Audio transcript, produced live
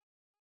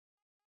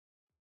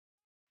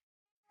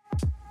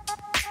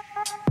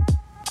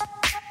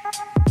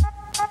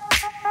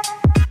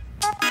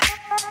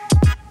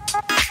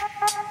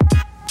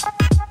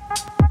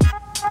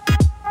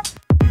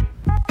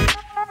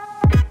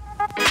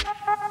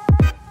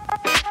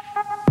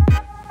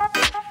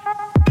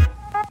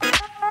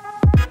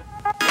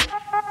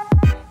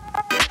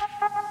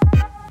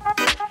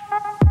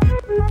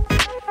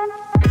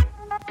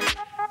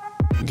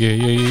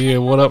Yeah.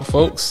 What up,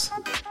 folks?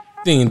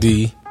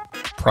 D&D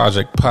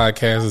Project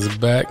Podcast is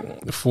back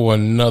for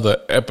another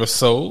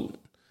episode.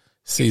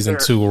 Season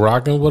 2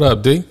 rocking. What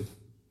up, D?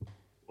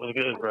 What's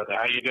good, brother?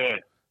 How you doing?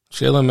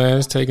 Chilling, man.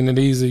 Just taking it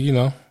easy, you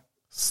know.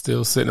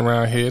 Still sitting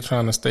around here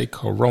trying to stay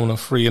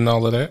corona-free and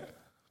all of that.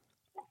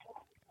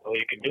 All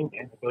you can do,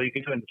 man. All you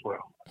can do in this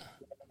world.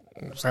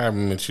 What's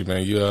happening with you,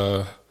 man? You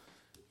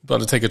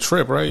about to take a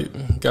trip,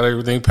 right? Got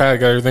everything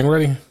packed? Got everything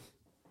ready?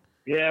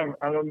 Yeah,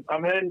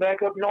 I'm heading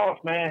back up north,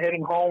 man.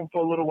 Heading home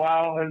for a little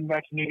while. Heading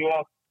back to New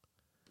York.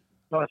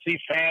 Going to see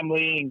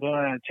family and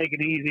going to take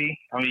it easy.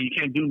 I mean, you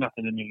can't do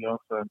nothing in New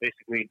York, so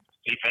basically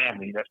see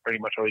family. That's pretty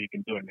much all you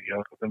can do in New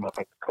York because they must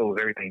have to close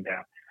everything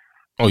down.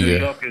 New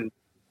York is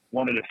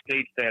one of the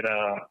states that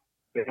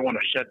they want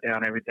to shut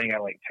down everything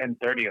at like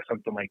 10:30 or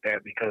something like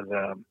that because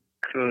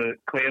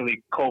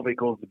clearly COVID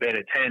goes to bed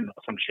at 10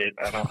 or some shit.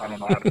 I don't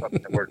know how the fuck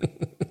that works.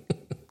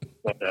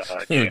 But,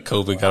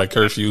 COVID got a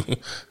curfew.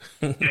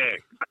 Yeah,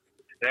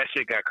 that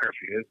shit got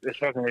curfew. It's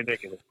fucking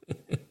ridiculous.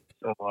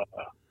 So,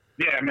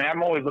 yeah, man,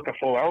 I'm always looking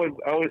forward.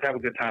 I always have a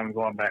good time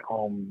going back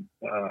home,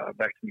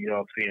 back to New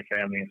York, seeing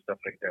family and stuff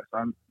like that.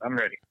 So I'm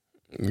ready.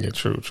 Yeah,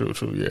 true.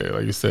 Yeah,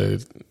 like you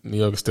said, New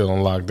York is still on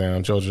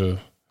lockdown.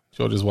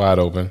 Georgia's wide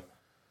open.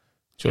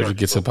 Georgia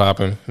gets it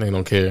popping. They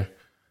don't care.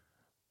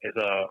 Is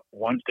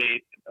one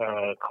state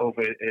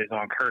COVID is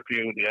on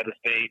curfew. The other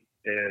state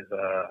is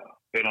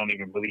they don't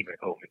even believe in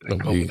COVID.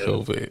 Don't believe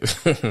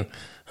COVID.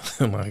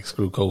 I'm like,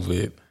 screw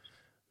COVID.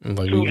 I'm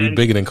like, we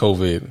bigger than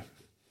COVID.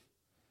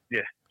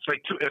 Yeah, it's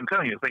like I'm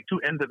telling you, it's like two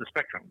ends of the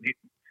spectrum.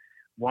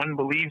 One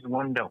believes,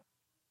 one don't.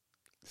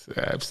 It's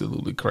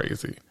absolutely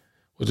crazy.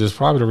 Which is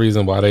probably the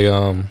reason why they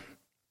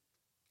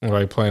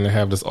plan to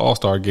have this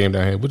All-Star game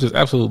down here, which is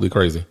absolutely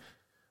crazy.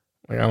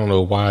 Like, I don't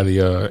know why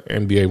the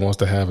NBA wants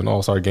to have an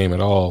All-Star game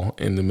at all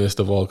in the midst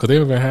of all, because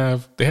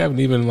they haven't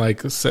even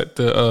like set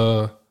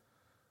the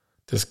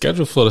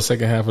schedule for the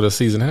second half of the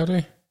season, have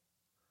they?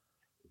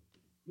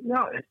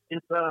 No,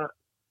 it's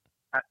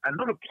I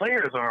know the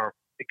players are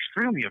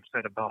extremely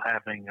upset about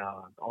having the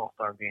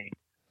All-Star game,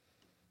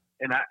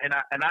 and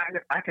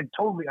I can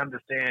totally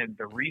understand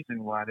the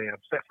reason why they're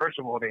upset. First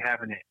of all, they're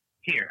having it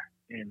here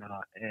in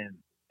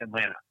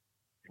Atlanta.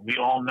 We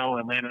all know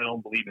Atlanta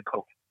don't believe in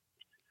COVID.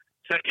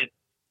 Second,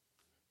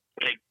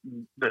 like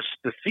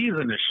the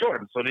season is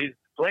shortened, so these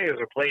players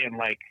are playing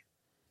like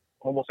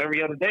almost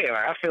every other day.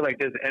 Like, I feel like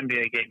there's an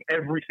NBA game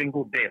every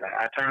single day. Like,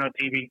 I turn on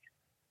TV,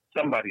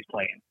 somebody's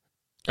playing.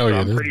 Oh, so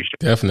yeah, there's pretty sure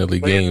definitely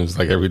games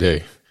like every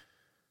day.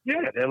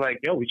 Yeah, they're like,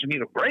 yo, we should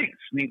need a break.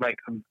 We need like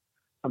some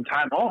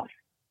time off.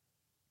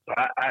 So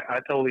I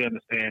totally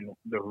understand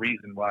the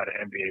reason why the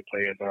NBA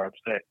players are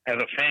upset. As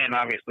a fan,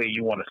 obviously,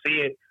 you want to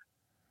see it,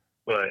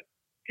 but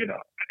you know,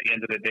 at the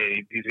end of the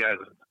day, these guys.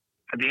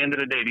 At the end of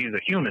the day, these are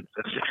humans.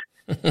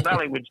 It's not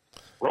like we're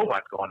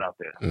robots going out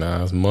there.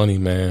 Nah, it's money,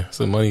 man. It's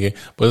a money game.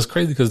 But it's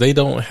crazy because they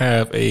don't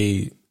have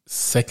a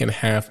second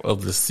half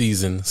of the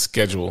season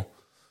schedule.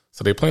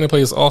 So they plan to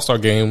play this All-Star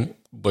game,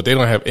 but they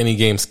don't have any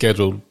game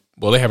scheduled.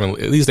 Well, they haven't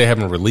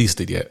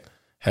released it yet.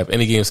 Have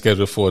any game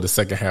scheduled for the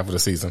second half of the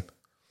season.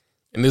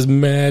 And there's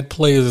mad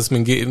players that's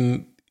been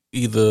getting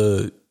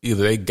either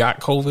they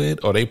got COVID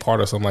or they part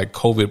of some like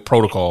COVID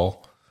protocol.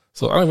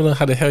 So I don't even know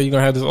how the hell you're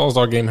going to have this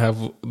All-Star game,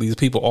 have these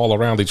people all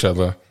around each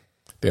other.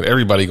 Then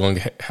everybody going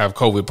to have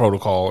COVID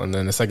protocol. And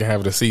then the second half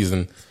of the season,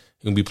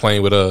 you're going to be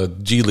playing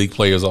with G League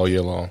players all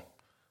year long.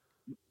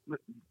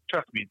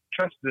 Trust me.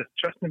 Trust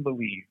and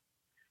believe.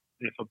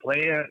 If a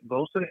player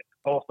goes to the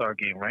All-Star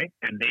game, right,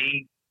 and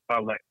they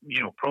are like,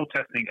 you know,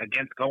 protesting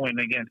against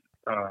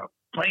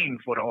playing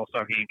for the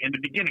All-Star game in the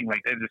beginning,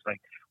 like they're just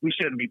like, we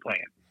shouldn't be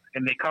playing.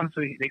 And they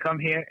come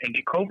here and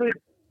get COVID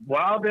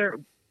while they're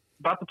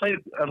about to play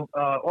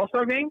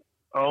All-Star game?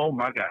 Oh,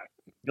 my God.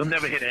 You'll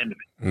never hit the end of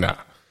it. Nah.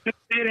 Just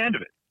hit the end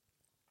of it.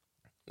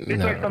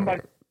 It's like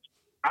somebody,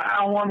 I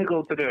don't want to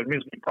go to the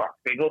amusement park.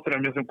 They go to the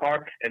amusement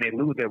park and they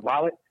lose their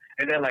wallet.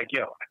 And they're like,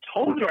 yo, I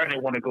told you I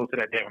didn't want to go to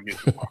that damn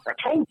amusement park. I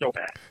told you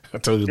that. I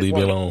told you to leave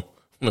me alone.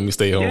 Let me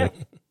stay home. Yeah.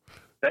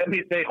 Let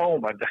me stay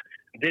home. I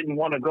didn't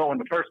want to go in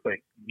the first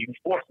place. You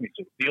forced me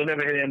to. You'll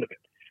never hit the end of it.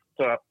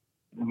 So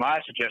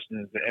my suggestion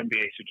is the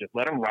NBA should just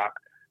let them rock.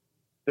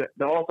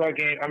 The All-Star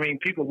game, I mean,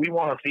 people, we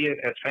want to see it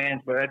as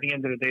fans, but at the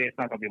end of the day, it's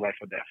not going to be life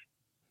or death.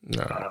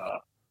 No. I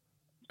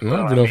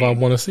don't even know if I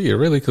want to see it,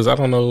 really, because I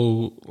don't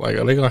know, like,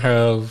 are they going to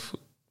have,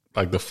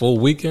 like, the full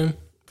weekend?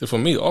 Because for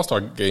me,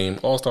 All-Star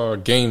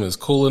game is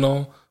cool and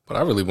all, but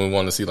I really would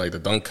want to see, like, the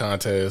dunk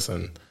contest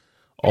and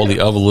all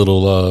the other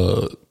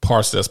little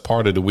parts that's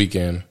part of the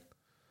weekend.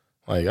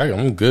 Like,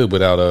 I'm good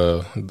without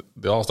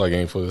the All-Star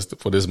game for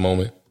this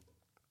moment.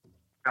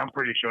 I'm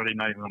pretty sure they're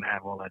not even going to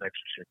have all that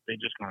extra shit. They're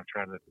just going to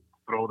try to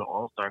throw the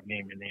All-Star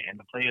game in there, and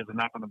the players are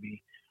not going to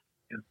be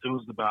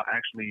enthused about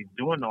actually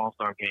doing the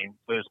All-Star game,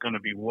 so it's going to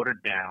be watered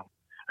down.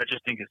 I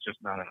just think it's just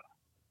not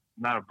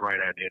a bright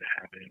idea to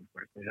have it in the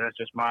first place. That's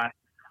just my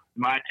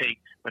take.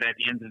 But at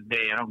the end of the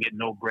day, I don't get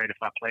no bread if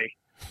I play.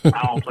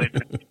 I don't play for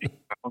the team.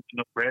 I don't get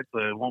no bread, so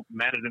it won't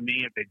matter to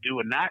me if they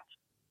do or not.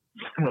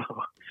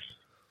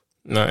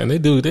 Nah, and they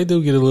do get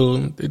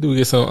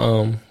get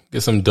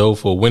some dough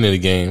for winning the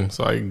game.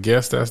 So I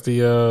guess that's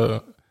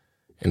the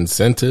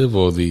incentive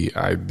or the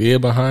idea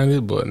behind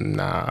it. But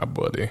nah,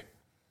 buddy.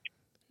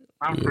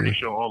 I'm pretty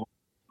sure all of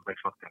them like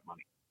fuck that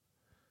money.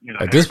 You know,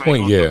 at this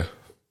point, yeah.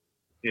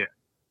 Yeah.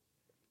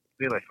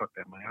 They like fuck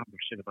that money. I don't give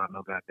a shit about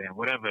no goddamn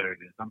whatever it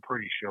is. I'm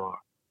pretty sure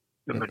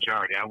the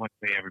majority, I wouldn't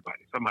say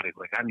everybody. Somebody's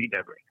like, I need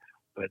that break.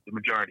 But the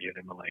majority of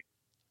them are like,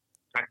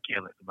 I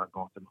care less about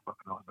going to the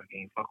fucking All-Star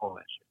game. Fuck all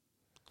that shit.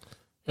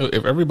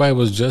 If everybody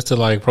was just to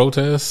like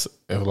protest,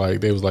 if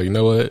like they was like, you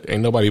know what,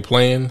 ain't nobody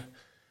playing,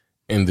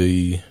 and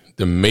the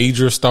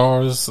major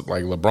stars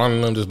like LeBron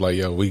and them just like,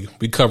 yo, we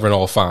covering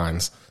all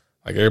fines.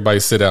 Like everybody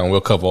sit down, and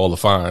we'll cover all the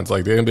fines.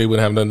 Like the NBA wouldn't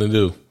have nothing to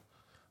do,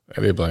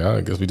 and they'd be like, I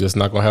guess we just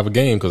not gonna have a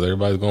game because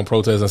everybody's gonna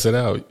protest and sit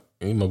out.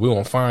 You know, we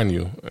won't fine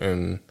you.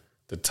 And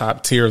the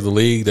top tier of the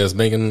league that's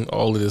making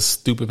all of this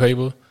stupid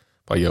paper,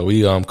 like yo,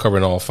 we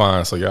covering all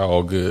fines, so y'all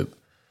all good.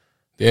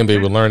 The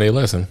NBA would learn their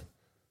lesson.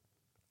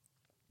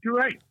 You're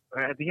right.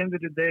 At the end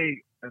of the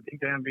day, I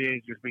think the NBA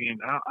is just being,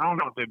 I don't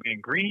know if they're being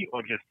greedy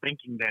or just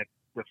thinking that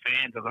the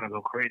fans are going to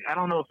go crazy. I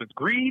don't know if it's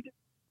greed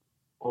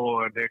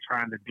or they're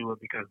trying to do it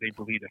because they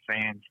believe the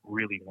fans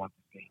really want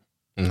this game.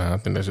 Nah, I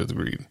think that's just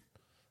greed.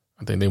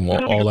 I think they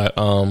want all that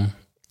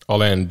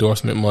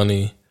endorsement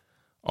money,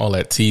 all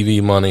that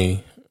TV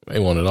money. They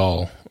want it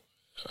all.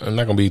 I'm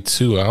not going to be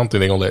too, I don't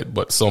think they're going to let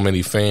but so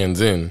many fans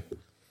in,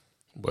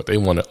 but they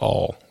want it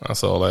all.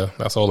 That's all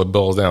it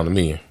boils down to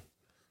me.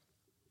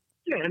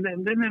 Yeah, and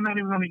then they're not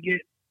even going to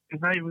get.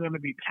 It's not even going to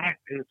be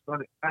packed. It's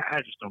going to.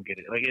 I just don't get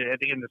it. Like at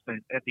the end of the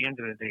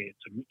day,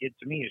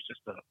 to me, it's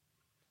just a.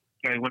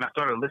 Okay, when I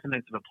started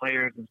listening to the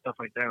players and stuff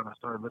like that, and I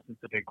started listening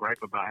to their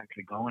gripe about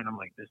actually going, I'm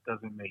like, this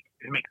doesn't make.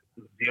 It makes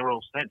zero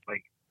sense.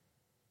 Like,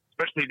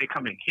 especially they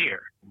come in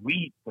here.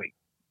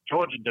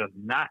 Georgia does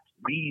not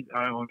lead.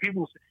 When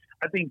people,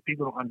 I think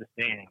people don't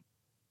understand.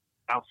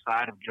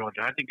 Outside of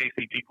Georgia, I think they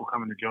see people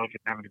coming to Georgia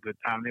and having a good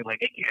time. They're like,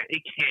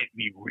 it can't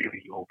be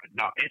really open.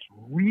 No, it's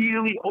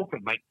really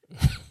open. Like,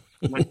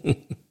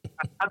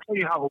 I'll tell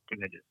you how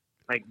open it is.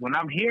 Like when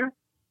I'm here,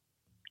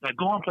 like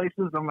going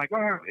places, I'm like,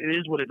 oh, it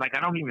is what it. Like I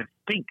don't even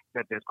think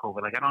that there's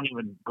COVID. Like I don't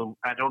even go.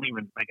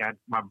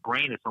 My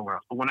brain is somewhere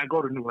else. But when I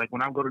go to New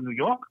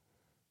York,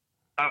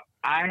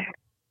 I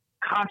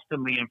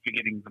constantly am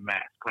forgetting the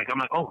mask. Like I'm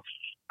like, oh,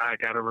 I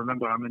gotta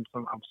remember I'm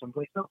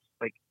someplace else.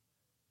 Like.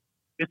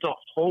 It's a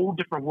whole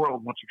different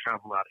world once you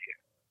travel out of here.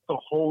 It's a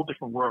whole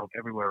different world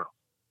everywhere else.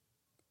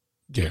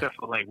 Yeah. Except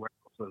for like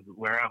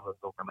wherever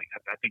it's open. Like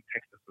I think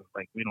Texas is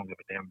like we don't give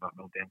a damn about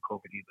no damn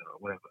COVID either or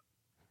whatever.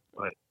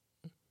 But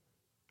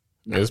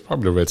yeah, it's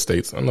probably the red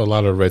states. I know a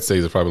lot of red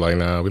states are probably like,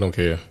 nah, we don't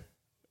care.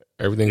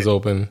 Everything's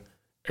open.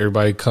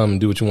 Everybody come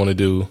do what you want to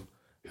do.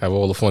 Have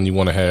all the fun you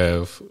want to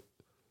have.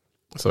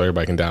 So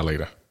everybody can die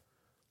later.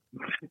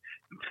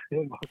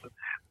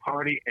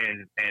 Party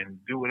and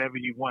do whatever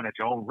you want at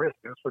your own risk.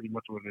 That's pretty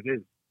much what it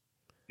is.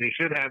 They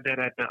should have that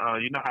at the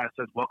you know how it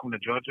says welcome to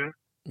Georgia?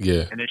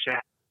 Yeah. And it should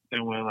have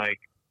something where like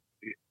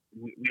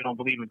we don't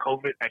believe in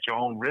COVID at your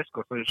own risk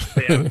or so it should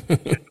say at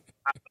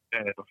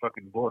the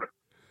fucking border.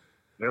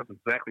 That's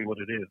exactly what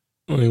it is.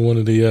 Only one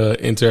of the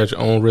enter at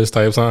your own risk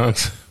type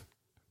signs.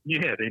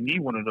 Yeah, they need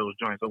one of those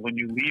joints. So when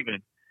you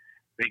leaving,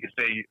 they can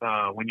say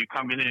when you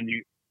coming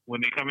in when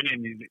they're coming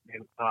in,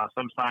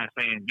 some sign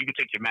saying you can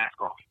take your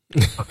mask off.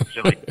 It's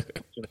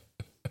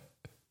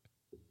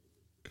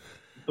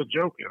a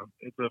joke, yo.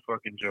 It's a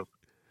fucking joke.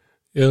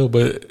 Yeah,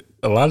 but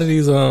a lot of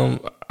these, I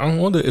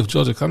wonder if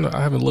Georgia.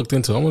 I haven't looked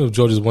into. I wonder if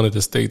Georgia's one of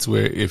the states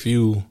where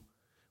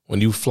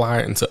when you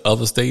fly into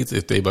other states,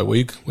 if they, but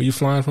where you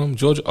flying from,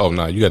 Georgia? Oh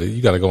no,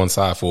 you gotta go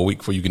inside for a week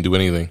before you can do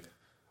anything.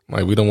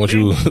 Like we don't want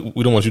you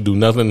to do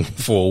nothing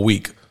for a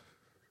week.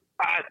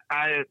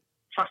 I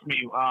trust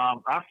me.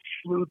 I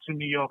flew to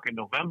New York in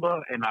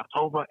November, in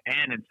October,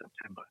 and in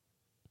September,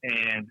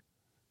 and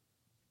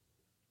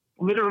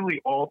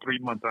literally all 3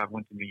 months I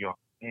went to New York,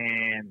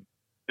 and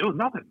it was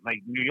nothing.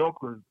 Like New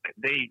York was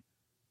they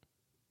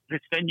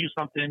send you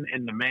something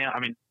in the mail. I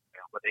mean,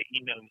 but they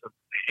email you something.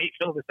 Hey,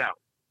 fill this out.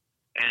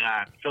 And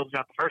I filled it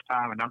out the first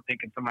time, and I'm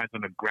thinking somebody's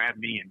going to grab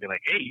me and be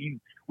like, hey,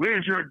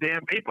 where's your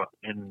damn paper?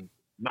 And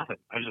nothing.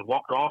 I just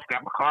walked off,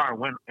 got my car,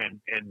 and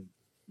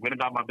went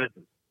about my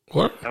business.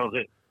 What? That was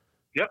it.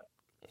 Yep.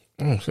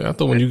 Oh, shit. I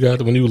thought when you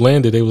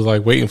landed, they was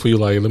like waiting for you.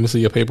 Like, let me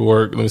see your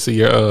paperwork. Let me see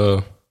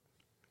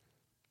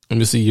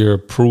your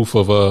proof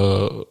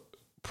of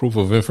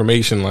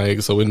information.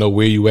 Like, so we know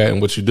where you at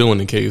and what you're doing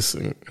in case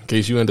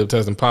you end up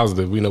testing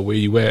positive. We know where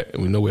you at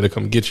and we know where to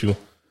come get you.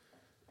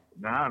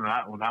 No,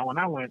 not when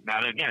I went.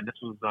 Now again,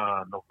 this was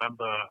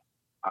November.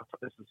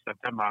 This is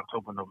September,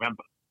 October,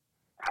 November.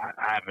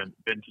 I haven't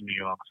been to New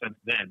York since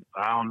then.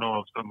 I don't know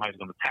if somebody's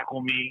going to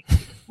tackle me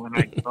when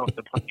I get off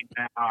the plane.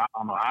 I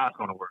don't know how it's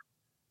going to work.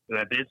 But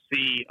I did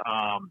see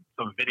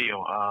some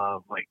video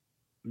of like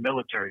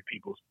military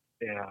people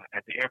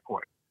at the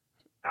airport.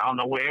 I don't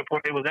know what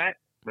airport they was at,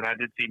 but I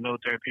did see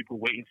military people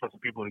waiting for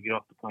some people to get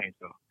off the plane.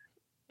 So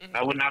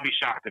I would not be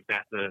shocked if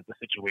that's the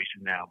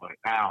situation now, but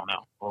I don't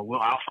know. Well,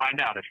 I'll find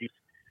out. If you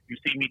You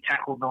see me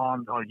tackled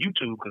on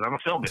YouTube because I'm a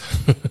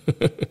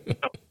filmmaker.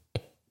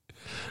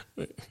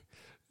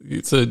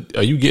 So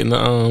are you getting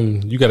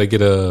you got to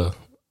get a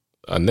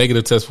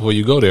negative test before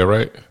you go there,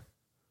 right?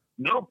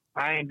 Nope,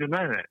 I ain't do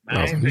none of that.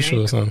 You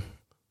sure, son?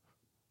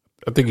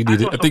 I think you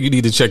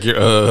need to check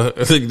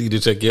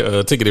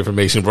your ticket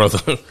information, brother.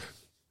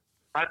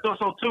 I thought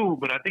so too,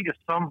 but I think it's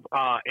some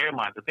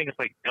airlines. I think it's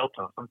like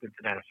Delta, something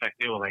to that effect.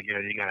 They were like, "Yeah,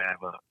 you gotta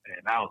have a."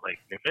 And I was like,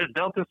 "If it's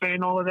Delta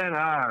saying all of that,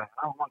 I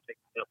don't want to take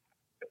Delta."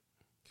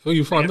 Who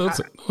you flying?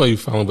 Who you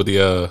flying with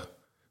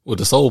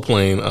the Soul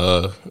Plane?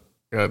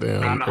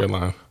 Goddamn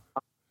airline.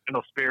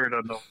 No Spirit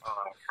or no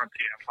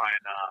Frontier. I'm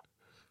flying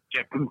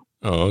JetBlue.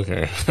 Oh,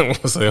 okay. I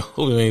want to say, I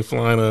hope you ain't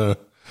flying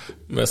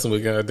messing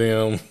with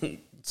goddamn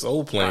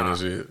Soul Plane and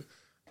shit.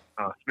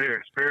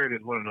 Spirit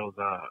is one of those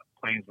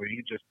planes where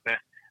you just that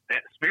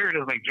Spirit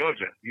is like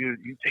Georgia. You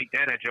take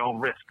that at your own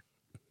risk.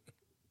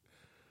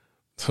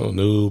 So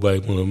nobody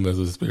want to mess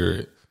with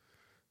Spirit.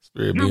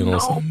 Spirit being on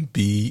some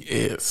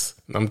BS.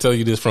 I'm telling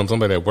you this from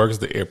somebody that works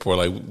at the airport.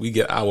 Like, we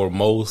get our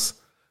most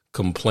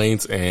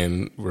complaints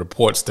and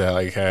reports that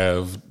like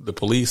have the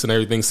police and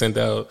everything sent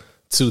out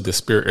to the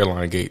Spirit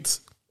airline gates.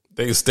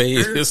 They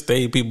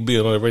stay people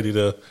being ready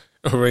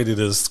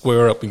to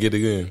square up and get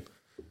it in.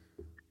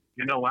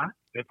 You know why?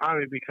 It's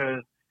probably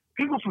because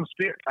people from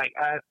Spirit, like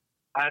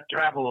I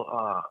travel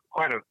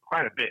quite a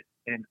bit,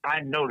 and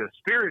I notice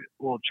Spirit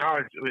will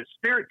charge.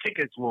 Spirit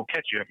tickets will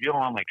catch you if you're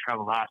on like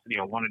Travelocity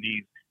or one of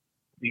these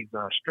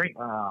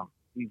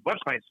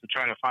websites to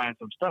try to find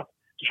some stuff,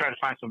 to try to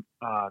find some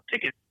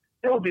tickets.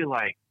 Ticket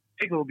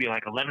will be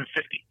like $11.50.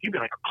 You'd be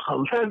like,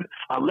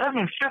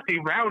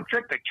 $11.50 round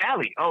trip to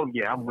Cali. Oh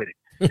yeah, I'm with it.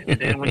 And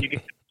then when you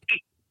get to the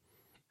seat,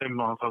 them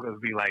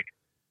motherfuckers be like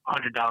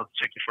 $100 to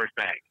check your first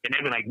bag, and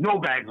they be like, no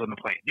bags on the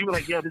plane. You be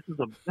like, yo, this is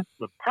a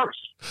purse.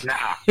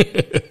 Nah,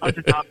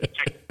 $100 to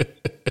check.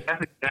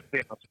 That's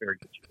exactly how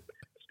Spirit gets you.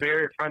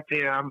 Spirit,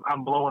 Frontier,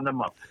 I'm blowing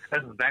them up.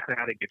 That's exactly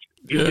how they get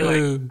you. You be like, I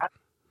don't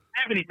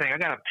have anything. I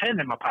got a pen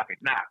in my pocket.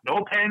 Nah,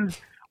 no pens.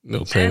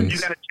 No pens. You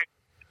gotta check.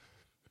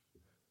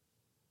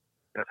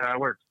 That's how it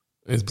works.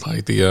 It's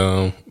like be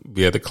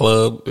at the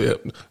club. Yeah,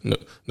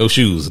 no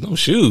shoes.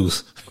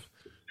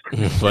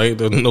 Right?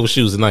 No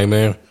shoes tonight,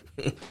 man.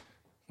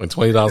 Like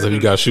 $20 if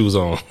you got shoes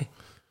on.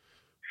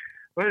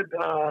 But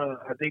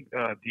I think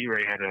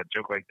D-Ray had a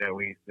joke like that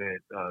where he said,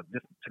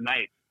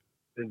 tonight,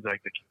 this is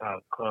like the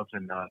clubs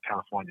in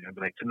California. They'd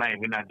be like, tonight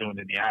we're not doing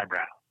any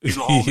eyebrows. You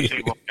go home and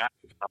shave off your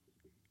eyebrows.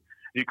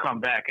 You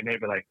come back and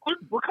they'd be like,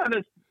 what kind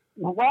of,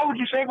 why would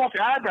you shave off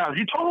your eyebrows?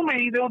 You told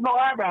me there was no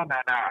eyebrow.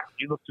 Nah,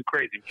 you look too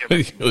crazy.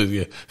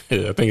 Yeah,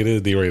 I think it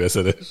is D-Ray that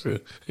said that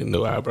shit.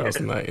 No eyebrows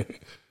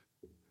tonight.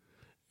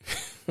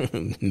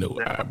 No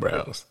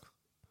eyebrows.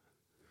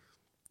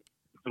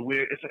 It's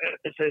weird.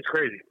 It's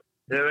crazy.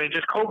 I mean,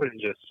 just COVID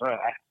is just.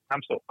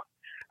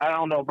 I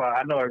don't know about.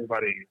 I know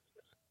everybody.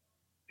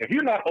 If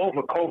you're not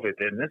over COVID,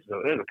 then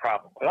there's a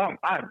problem. But I'm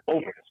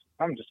over this.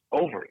 I'm just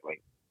over it.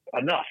 Like,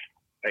 enough.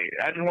 Like,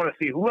 I just want to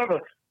see whoever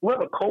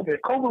COVID.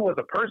 If COVID was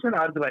a person,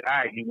 I'd be like, all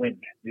right, you win.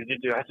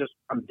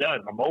 I'm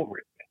done. I'm over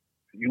it.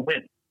 You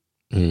win.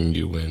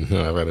 You win.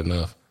 No, I've had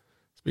enough.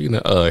 Speaking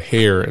of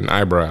hair and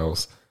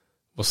eyebrows,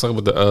 what's up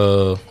with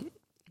the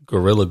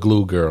Gorilla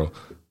Glue girl?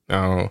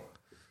 Now,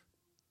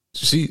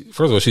 first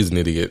of all, she's an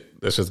idiot.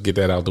 Let's just get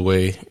that out the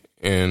way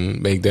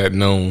and make that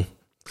known.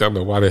 I don't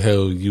know why the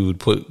hell you would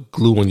put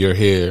glue on your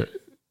hair,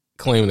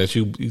 claiming that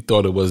you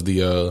thought it was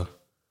the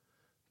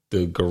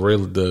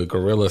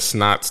gorilla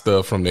snot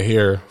stuff from the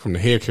hair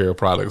care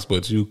products,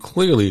 but you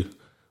clearly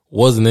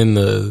wasn't in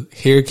the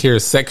hair care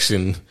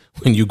section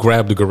when you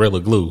grabbed the Gorilla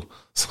Glue.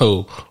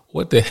 So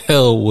what the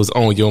hell was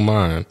on your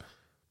mind?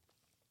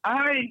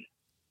 I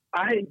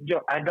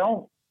didn't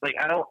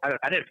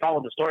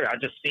follow the story. I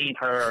just seen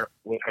her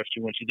when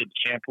she did the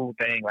shampoo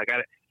thing. Like,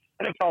 I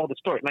didn't follow the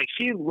story. Like,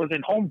 she was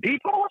in Home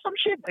Depot or some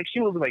shit. Like, she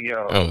was like,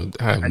 yo. Oh,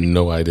 I have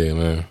no idea,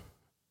 man.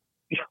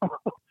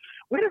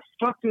 Where the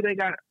fuck do they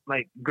got,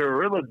 like,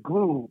 Gorilla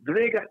Glue?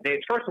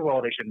 First of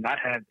all, they should not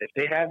have, if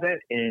they have that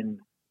in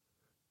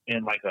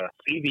like a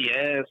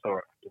CVS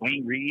or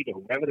Dwayne Reed or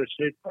whatever the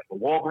shit, like a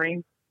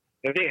Walgreens,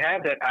 if they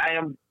have that, I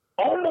am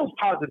almost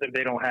positive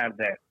they don't have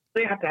that.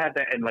 They have to have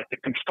that in like the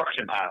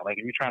construction aisle. Like,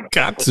 if you're trying to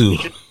got to,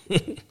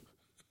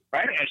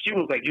 right? And she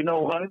was like, you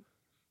know what?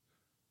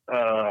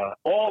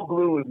 All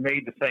glue is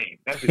made the same.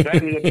 That's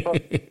exactly what the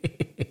fuck.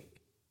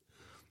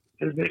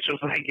 This bitch was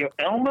like, yo,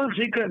 Elmer's,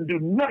 she couldn't do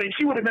nothing.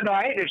 She would have been all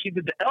right if she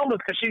did the Elmer's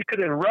because she could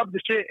have rubbed the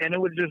shit and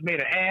it would have just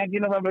made a hand. You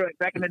know, remember like,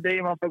 back in the day,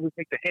 motherfuckers would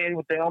make the hand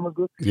with the Elmer's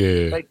glue?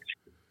 Yeah. Like,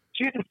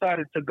 she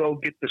decided to go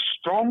get the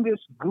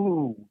strongest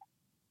glue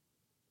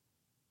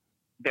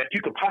that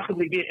you could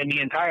possibly get in the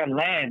entire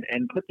land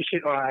and put the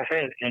shit on her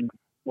head and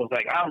was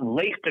like, I'm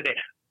laced to that.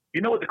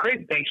 You know what the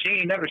crazy thing? She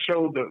ain't never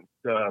showed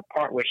the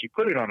part where she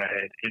put it on her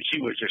head, and she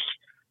was just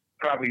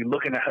probably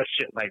looking at her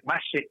shit like, my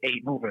shit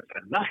ain't moving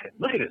for nothing.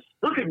 Look at this.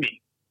 Look at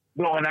me.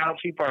 Blowing out.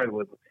 She probably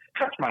was,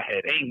 touch my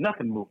head. Ain't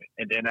nothing moving.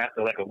 And then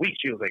after like a week,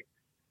 she was like,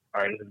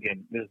 all right, this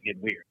is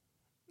getting weird.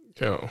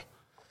 Yo.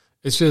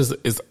 It's just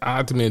it's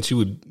odd to me that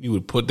you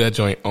would put that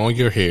joint on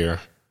your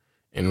hair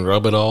and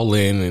rub it all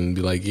in and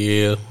be like,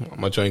 yeah,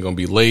 my joint gonna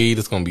be laid.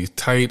 It's gonna be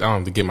tight. I don't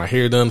have to get my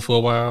hair done for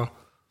a while.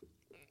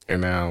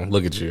 And now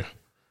look at you.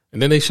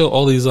 And then they show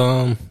all these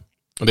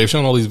they've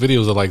shown all these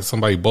videos of like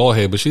somebody bald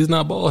head, but she's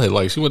not bald head.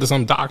 Like she went to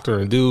some doctor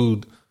and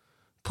dude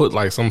put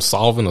like some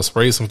solvent or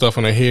spray some stuff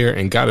in her hair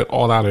and got it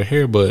all out of her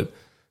hair. But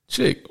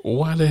chick,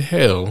 why the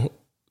hell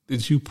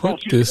did you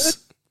put this?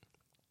 Good?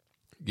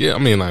 Yeah, I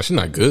mean, like, she's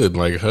not good.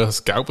 Like her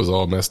scalp is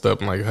all messed up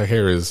and like her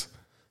hair is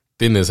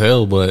thin as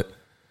hell, but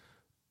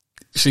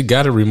she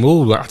got it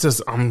removed.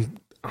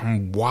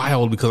 I'm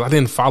wild because I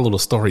didn't follow the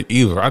story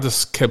either. I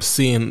just kept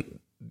seeing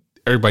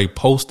everybody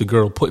post the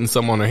girl putting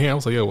something on her hair. I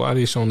was like, yo, why are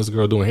they showing this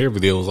girl doing hair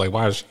videos? Like,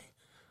 why is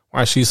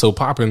she so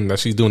popping that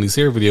she's doing these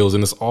hair videos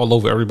and it's all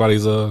over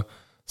everybody's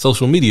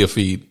social media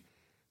feed?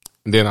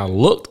 And then I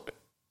looked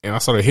and I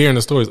started hearing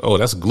the stories. Oh,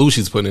 that's glue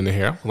she's putting in her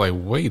hair. I was like,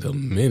 wait a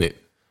minute.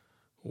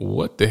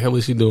 What the hell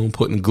is she doing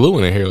putting glue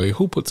in her hair? Like,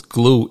 who puts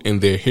glue in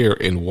their hair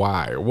and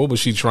why? Or what was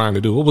she trying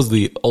to do? What was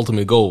the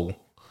ultimate goal?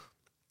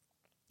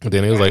 And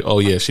then it was like, oh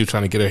yeah, she was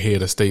trying to get her hair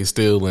to stay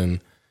still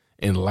and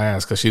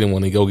last because she didn't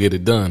want to go get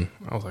it done.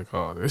 I was like,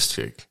 oh, this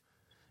chick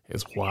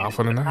is wild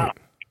for the night.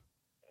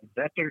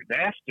 That's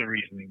the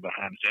reasoning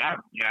behind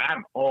it.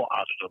 I'm all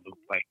out of the loop.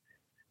 Like,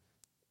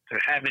 to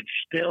have it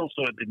still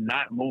so it did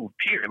not move,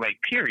 period.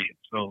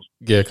 So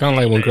yeah, kind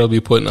of like when girls be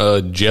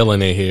putting gel in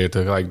their hair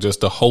to like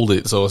just to hold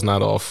it so it's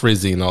not all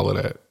frizzy and all of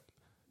that.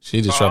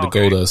 She just tried to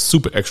go the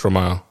super extra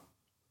mile.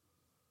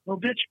 Well,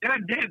 bitch,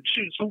 goddamn,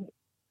 so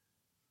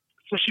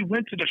she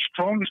went to the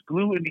strongest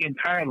glue in the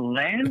entire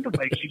land.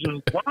 Like she should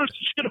have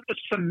put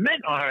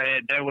cement on her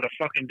head. That would have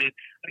fucking did.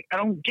 Like I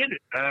don't get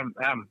it.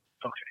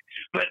 Okay,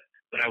 but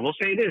I will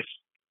say this: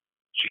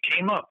 she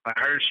came up. I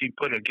heard she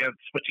put together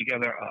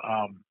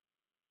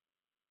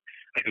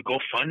like a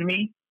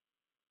GoFundMe,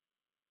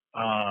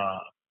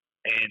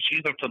 and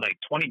she's up to like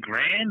 20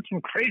 grand,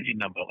 some crazy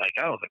number. Like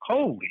I was like,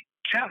 holy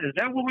cow, is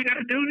that what we got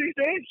to do these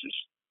days?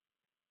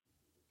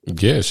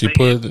 Yeah, she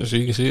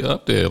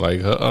up there like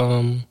her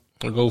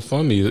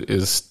GoFundMe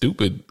is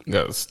stupid.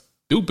 Got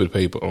stupid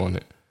paper on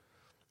it.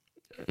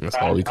 And that's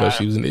all because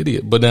she was an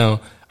idiot. But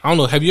now I don't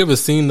know. Have you ever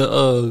seen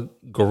the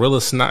Gorilla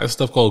Snot? It's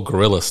stuff called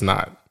Gorilla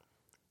Snot,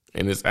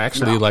 and it's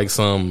actually like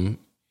some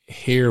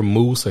hair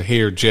mousse or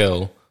hair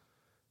gel.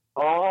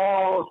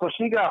 Oh, so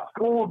she got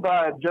fooled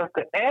by just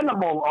the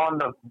animal on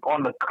the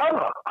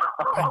color.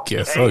 I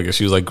guess so. I guess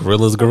she was like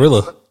Gorilla's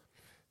Gorilla.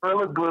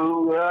 Gorilla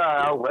glue,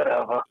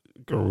 whatever.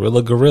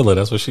 Gorilla.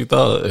 That's what she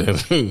thought.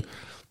 And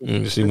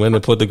she went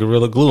and put the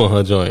Gorilla glue on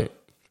her joint.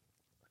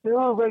 It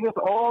was like it's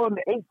all in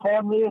the 8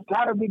 family. It's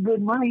got to be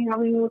good money. I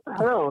mean, what the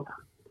hell?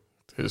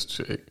 This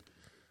chick.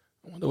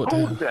 I wonder what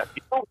the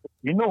hell.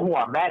 You know who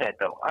I'm mad at,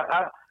 though?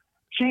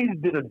 She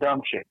did a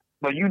dumb shit,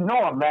 but you know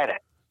I'm mad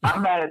at.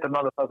 I'm mad at the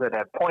motherfucker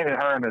that pointed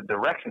her in the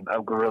direction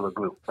of Gorilla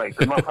Glue. Like,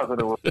 the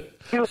motherfucker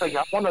she was like,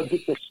 I want to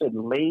get this shit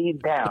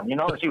laid down. You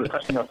know, she was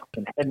touching her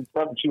fucking head and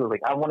stuff, and she was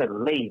like, I want it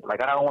laid.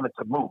 Like, I don't want it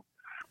to move.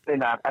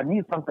 Then I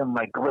need something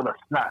like Gorilla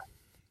Snot.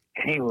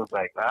 And he was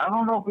like, I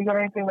don't know if we got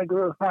anything like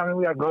Gorilla Snot. I mean,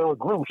 we got Gorilla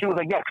Glue. She was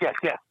like, yes,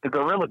 the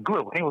Gorilla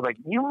Glue. And he was like,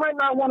 you might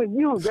not want to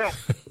use that.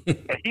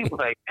 And he was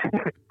like,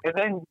 and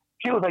then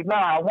she was like,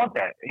 nah, I want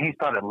that. And he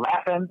started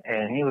laughing,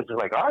 and he was just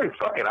like, all right,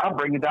 fuck it, I'll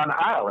bring you down the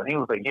aisle. And he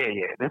was like,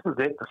 yeah, this is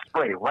it, the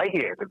spray right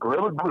here, the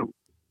Gorilla Glue.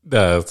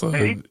 That's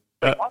I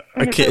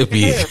can't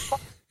be. It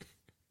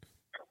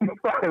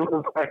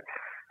was like,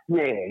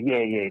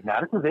 yeah.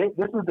 Now, this is it.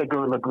 This is the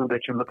Gorilla Glue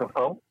that you're looking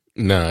for.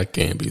 Nah, I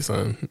can't be,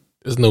 son.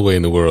 There's no way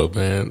in the world,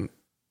 man.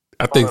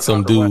 I think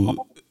some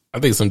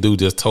dude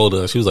just told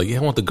her. She was like, yeah,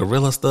 I want the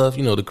Gorilla stuff.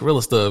 You know, the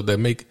Gorilla stuff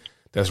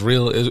that's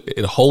real.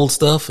 It holds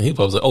stuff. And he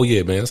probably was like, oh,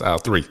 yeah, man, it's aisle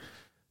 3.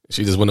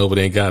 She just went over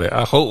there and got it.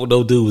 I hope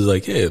no dude was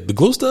like, yeah, the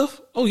glue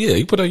stuff? Oh, yeah,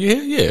 you put it on your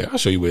hair? Yeah, I'll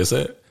show you where it's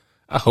at.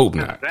 I hope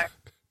not.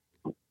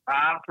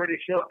 I'm pretty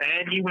sure.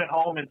 And he went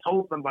home and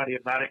told somebody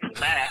about it.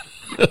 That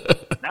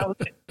was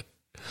it.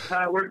 That's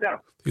how it worked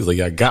out. He was like,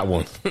 I got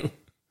one.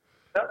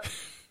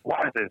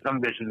 Watch this.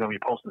 Some bitch is going to be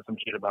posting some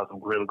shit about some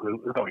Gorilla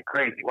Glue. It's going to be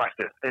crazy. Watch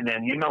this. And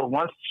then,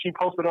 once she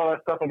posted all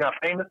that stuff and got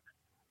famous,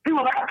 people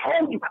were like, I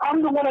told you.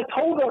 I'm the one that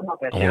told her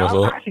about that shit. I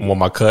want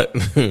my cut.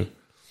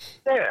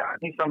 Yeah, I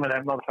need some of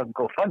that motherfucking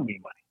GoFundMe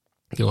money.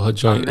 Yo, her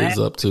joint is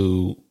up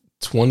to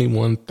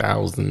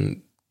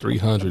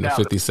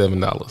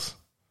 $21,357.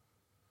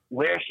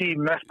 Where she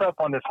messed up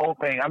on this whole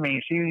thing, I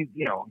mean, she,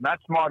 not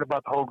smart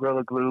about the whole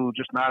Gorilla Glue,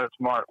 just not as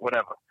smart,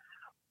 whatever.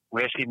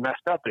 Where she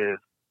messed up is,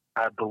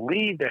 I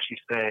believe that she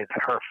said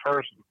her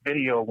first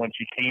video when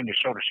she came to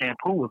show the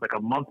shampoo was like a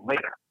month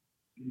later.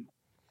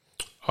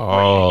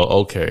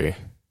 Oh, okay.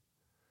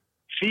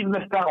 She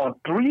missed out on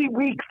 3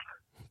 weeks.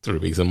 3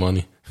 weeks of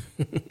money.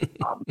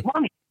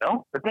 Money,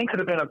 the thing could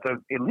have been up to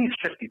at least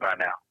 50 by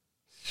now.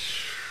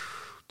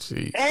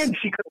 Jeez. And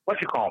she could, what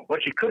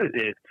she could have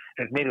did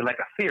is made it like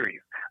a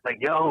series. Like,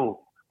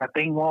 yo, my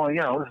thing on,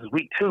 this is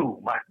week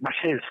 2. My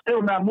shit is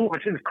still not moving.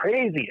 Shit is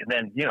crazy. And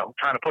then,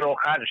 trying to put all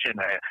kinds of shit in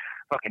there.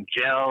 Fucking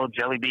gel,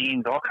 jelly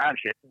beans, all kinds of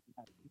shit.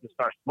 just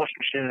start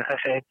smushing shit in her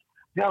head.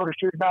 Yo, the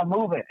shit's not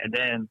moving. And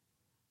then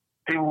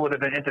people would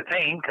have been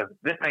entertained because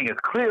this thing is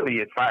clearly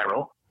it's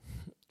viral.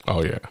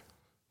 Oh, yeah.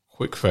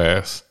 Quick,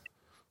 fast.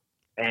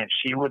 And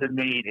she would have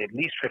made at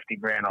least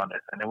 $50,000 on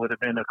this, and it would have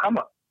been a come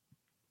up.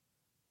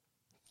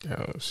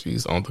 Yeah,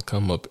 she's on the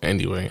come up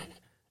anyway.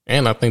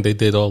 And I think they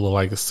did all the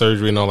like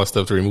surgery and all that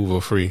stuff to remove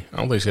her free. I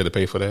don't think she had to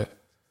pay for that.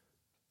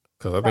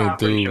 Cause I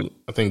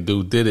think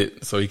dude did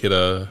it so he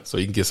can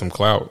get some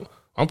clout.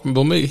 But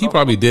maybe he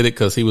probably did it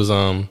because he was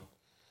like,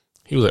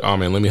 oh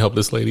man, let me help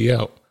this lady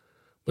out.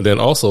 But then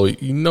also,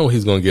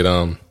 he's gonna get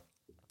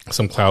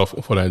some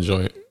clout for that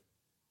joint.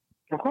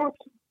 Of course,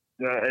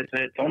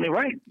 it's only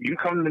right. You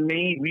come to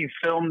me, we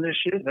film this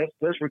shit.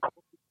 Let's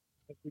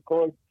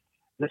record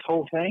this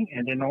whole thing,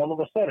 and then all of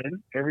a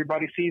sudden,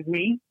 everybody sees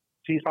me,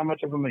 sees how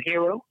much of I'm a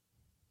hero.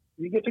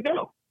 You get to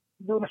go.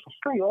 You're doing this for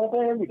free all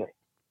day, every day.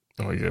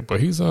 Oh yeah, but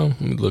he's let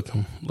me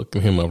looking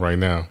him up right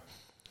now.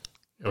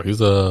 Yo, he's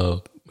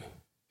the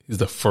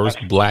first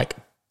black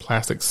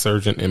plastic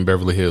surgeon in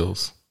Beverly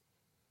Hills.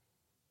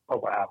 Oh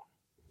wow!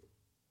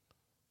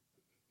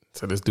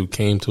 So this dude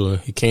came to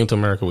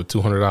America with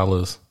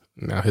 $200.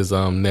 Now his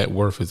net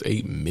worth is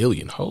 $8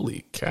 million.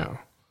 Holy cow!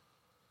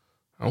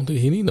 I don't think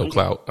he need no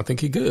clout. I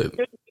think he good.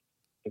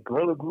 The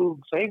Gorilla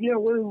Glue savior?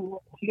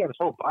 He got his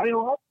whole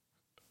bio up?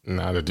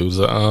 Nah, the dude's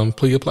a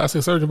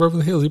plastic surgeon in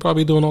Beverly Hills. He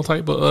probably doing all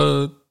type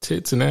of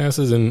tits and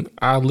asses and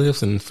eye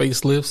lifts and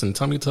facelifts and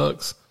tummy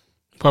tucks.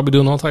 Probably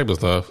doing all type of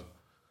stuff.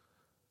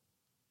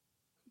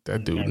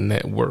 That dude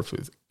net worth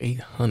is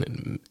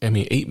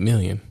 $8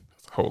 million.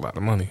 That's a whole lot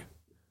of money.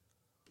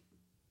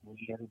 What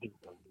you gotta do,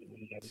 bro?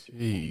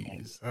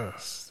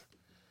 Jesus.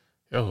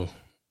 Yo,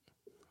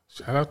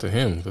 shout out to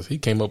him because he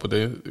came up with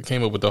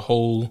the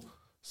whole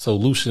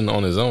solution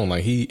on his own.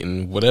 Like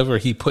whatever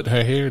he put in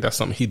her hair, that's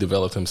something he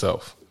developed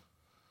himself.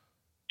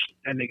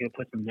 That nigga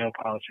put some nail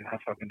polish in her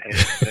fucking head.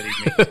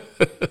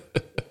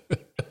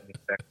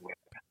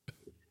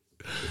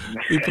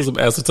 He put some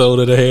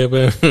acetone in her hair,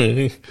 man.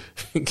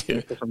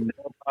 He put some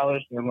nail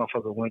polish. That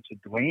motherfucker went to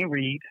Dwayne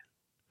Reed.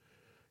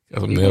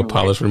 Got some nail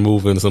polish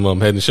removing, some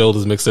Head and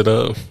Shoulders, mixed it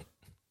up.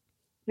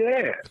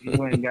 Yeah, he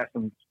went and got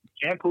some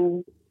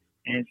shampoo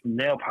and some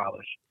nail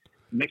polish.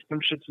 Mixed them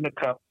shits in a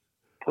cup.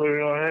 Put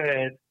it on her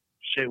head.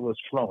 Shit was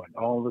flowing.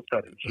 All of a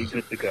sudden, she's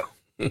good to go.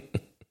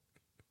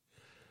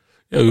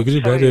 Yo, could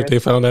you imagine if they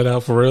found that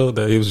out for real?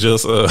 That it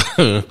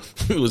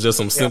was just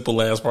some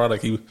simple ass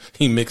product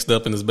he mixed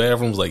up in his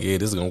bathroom. Was like, yeah,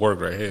 this is gonna work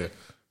right here.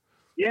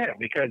 Yeah,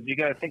 because you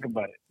got to think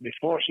about it.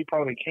 Before she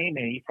probably came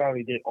in, he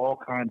probably did all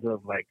kinds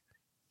of like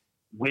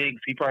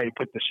wigs. He probably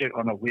put the shit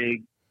on a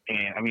wig,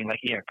 and I mean, like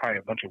he had probably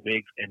a bunch of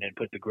wigs, and then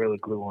put the Gorilla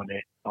Glue on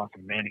it on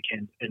some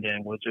mannequins, and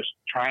then was just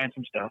trying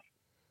some stuff.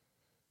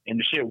 And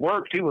the shit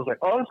worked. He was like,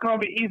 "Oh, it's gonna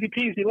be easy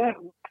peasy."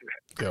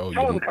 Yo,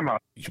 tell him to come out.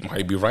 You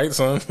might be right,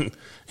 son.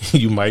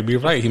 You might be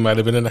right. He might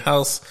have been in the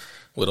house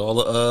with all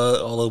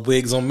the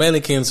wigs on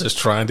mannequins, just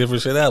trying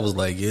different shit out. Was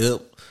like, "Yep,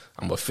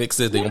 I'm gonna fix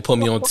it. They're gonna put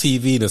me on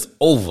TV, and it's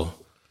over."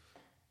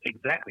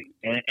 Exactly,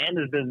 and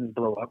his business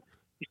blow up.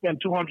 He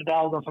spent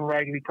 $200 on some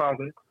raggedy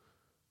products,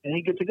 and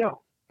he good to go.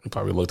 He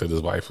probably looked at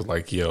his wife was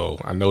like, "Yo,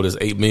 I know this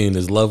 $8 million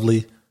is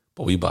lovely,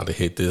 but we about to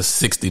hit this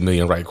 $60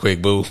 million right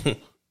quick, boo."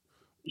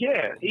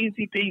 Yeah,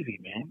 easy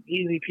peasy, man.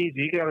 Easy peasy.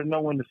 You got to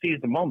know when to seize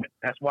the moment.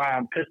 That's why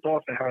I'm pissed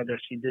off at her that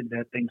she did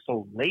that thing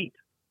so late.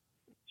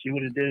 She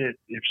would have did it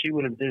if she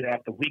would have did it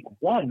after week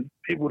 1.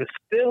 People would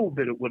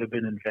have would have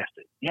been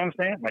invested. You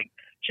understand? Like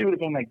she would have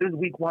been like, "This is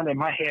week 1 and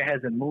my hair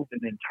hasn't moved in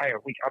the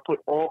entire week. I put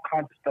all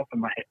kinds of stuff in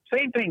my hair."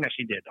 Same thing that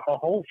she did. Her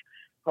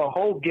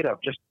whole get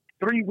up just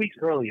 3 weeks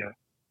earlier,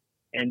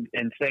 and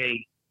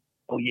say,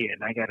 "Oh yeah,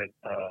 and I got to."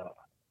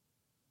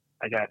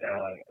 I'm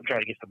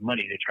trying to get some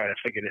money to try to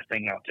figure this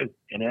thing out too.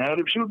 And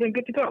then she would have been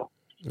good to go.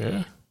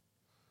 Yeah.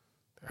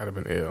 That'd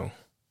have been ill.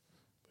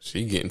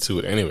 She getting to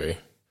it anyway.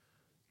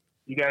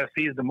 You got to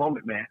seize the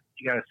moment, man.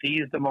 You got to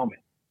seize the moment.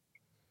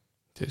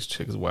 This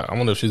chick is wild. I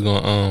wonder if she's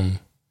going to,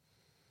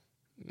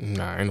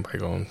 nah, ain't nobody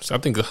going. I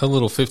think her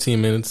little 15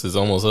 minutes is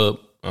almost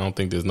up. I don't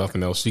think there's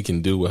nothing else she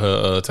can do with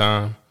her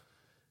time.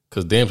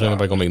 Because damn sure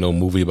nobody going to make no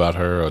movie about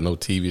her or no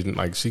TV.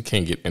 Like, she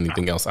can't get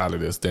anything else out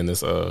of this than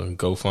this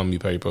GoFundMe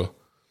paper.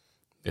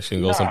 If she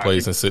can go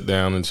someplace and sit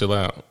down and chill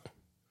out.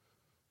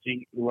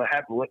 See, what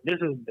happened?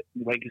 This is,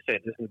 like you said,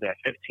 this is that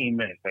 15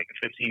 minutes. Like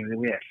 15 minutes.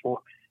 We had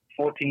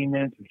 14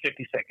 minutes and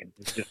 50 seconds.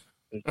 It's just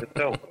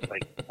over.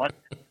 Like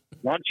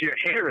once your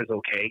hair is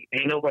okay,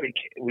 nobody's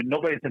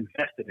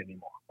invested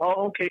anymore.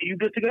 Oh, okay, you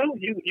good to go?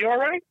 You all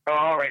right? Oh,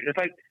 all right. It's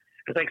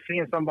like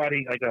seeing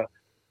somebody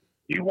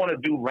you want to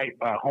do right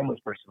by a homeless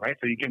person, right?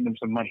 So you give them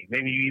some money.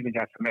 Maybe you even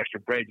got some extra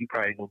bread. You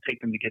probably will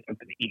take them to get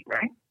something to eat,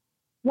 right?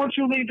 Once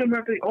you leave them,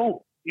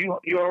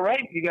 you all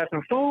right? You got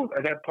some food?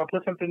 I'll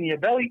put something in your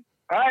belly.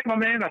 All right, my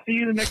man. I'll see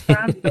you the next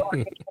time.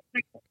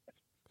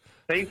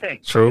 Same thing.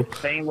 True.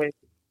 Same way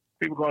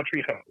people going to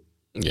treat her.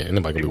 Yeah,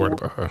 nobody can be worried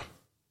about her.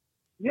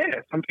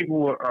 Yeah, some people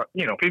were,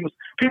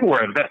 people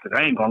were invested.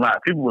 I ain't gonna lie.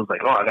 People was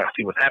like, "Oh, I gotta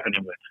see what's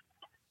happening with."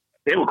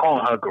 They were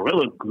calling her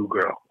Gorilla Glue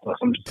Girl or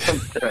some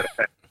to that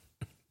effect.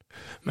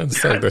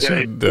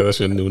 That's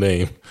your new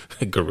name,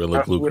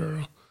 Gorilla Glue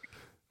Girl.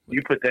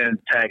 You put that in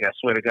tag, I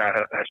swear to God,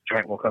 that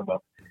joint will come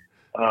up.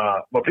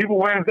 But people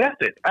were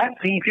invested. I've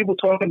seen people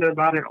talking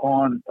about it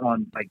on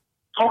like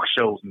talk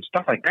shows and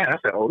stuff like that. I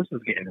said, "Oh, this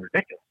is getting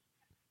ridiculous."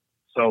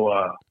 So,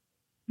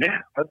 yeah,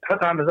 her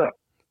time is up.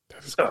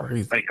 That's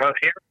crazy. Like her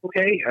hair,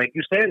 okay, like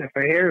you said, if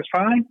her hair is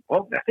fine,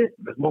 well, that's it.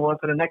 Let's move on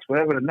to the next,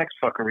 whatever the next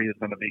fuckery is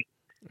going to be.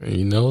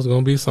 You know, it's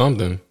going to be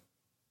something.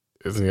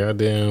 It's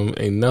goddamn,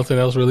 ain't nothing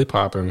else really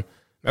popping.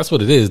 That's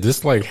what it is.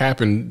 This like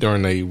happened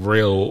during a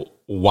real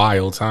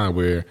wild time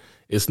where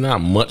it's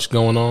not much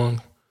going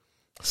on.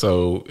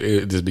 So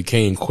it just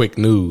became quick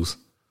news.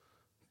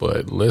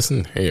 But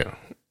listen, here,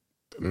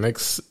 the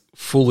next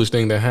foolish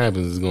thing that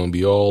happens is going to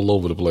be all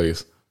over the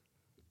place.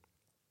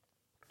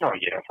 Oh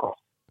yeah, of course.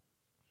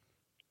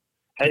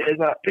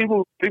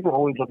 People are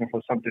always looking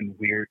for something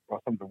weird or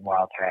something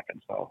wild to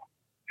happen. So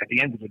at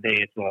the end of the day,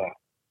 it's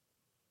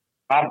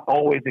I'm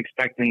always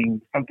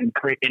expecting something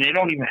crazy, and it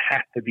don't even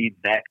have to be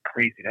that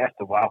crazy. That's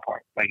the wild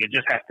part. Like it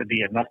just has to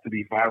be enough to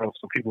be viral,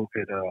 so people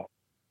could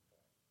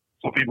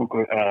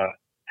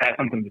have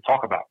something to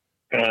talk about.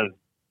 Because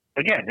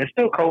again, it's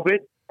still COVID.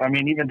 I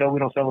mean, even though we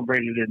don't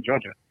celebrate it in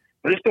Georgia,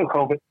 but it's still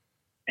COVID,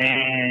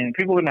 and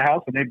people in the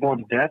house and they bored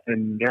to death,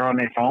 and they're on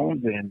their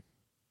phones, and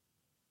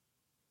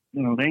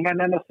you know they ain't got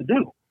nothing else to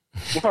do.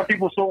 That's why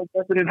people so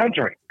invested in her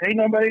drink. Ain't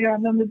nobody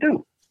got nothing to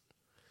do.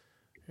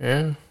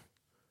 Yeah.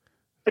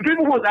 If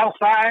people was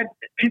outside,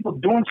 people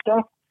doing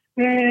stuff,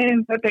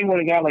 man, that thing would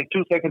have got like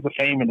 2 seconds of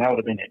fame, and that would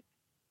have been it.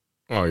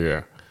 Oh yeah,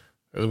 it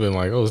would have been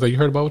like, oh, is that you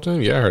heard about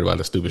him? Yeah, I heard about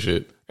that stupid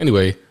shit.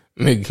 Anyway,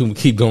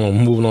 keep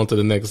going, moving on to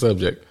the next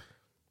subject.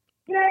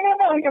 Yeah,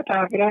 I ain't got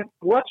time for that.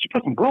 What? You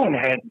put some glue in the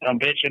head,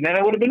 bitch, and then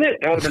that would have been it.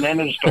 That would have been the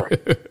end of the story.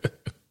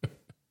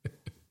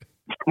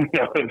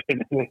 That would have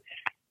been it.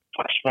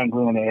 Flash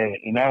glue in the head,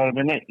 and that would have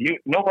been it.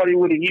 Nobody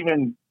would have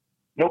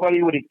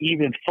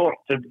even thought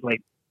to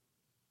like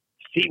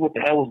see what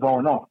the hell was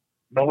going on.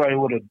 Nobody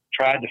would have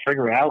tried to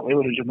figure it out. They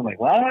would have just been like,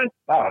 "What?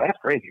 Oh, that's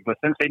crazy." But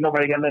since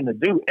nobody got nothing to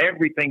do,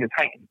 everything is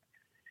heightened.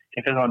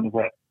 If it's on the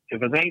web, if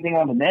there's anything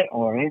on the net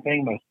or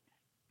anything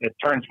that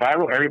turns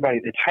viral,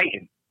 it's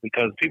heightened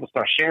because people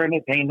start sharing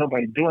it. There ain't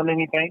nobody doing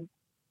anything.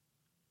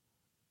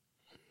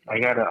 I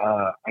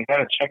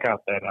gotta check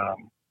out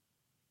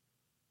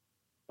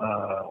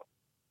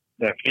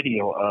that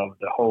video of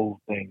the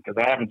whole thing because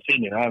I haven't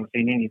seen it. I haven't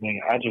seen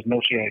anything. I just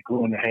know she had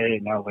glue in her head,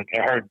 and I was like,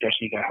 I heard that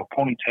she got her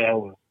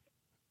ponytail was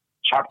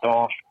chopped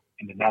off,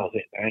 and then that was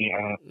it.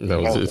 That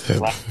was it.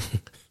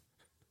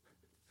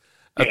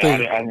 I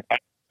think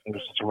it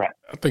was just a wrap.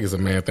 I think it's a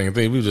man thing.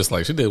 We were just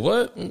like, she did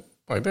what?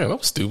 Like, damn, that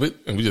was stupid,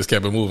 and we just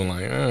kept it moving.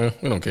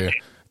 Like, we don't care.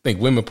 I think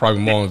women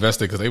probably more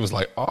invested because they was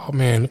like, oh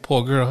man, the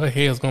poor girl, her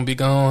hair's gonna be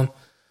gone,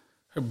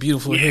 her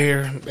beautiful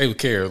hair. They would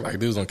care. Like,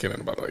 dudes don't care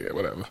nothing about it. Yeah,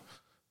 whatever.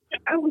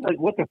 I was like,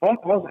 what the fuck?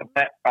 I was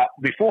like,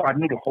 before I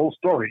knew the whole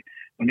story,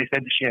 when they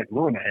said that she had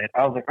glue in her head,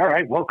 I was like, all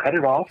right, well, cut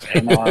it off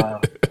and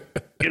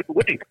get a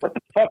wig. What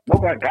the fuck?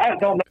 Nobody, guys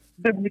don't know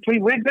the difference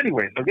between wigs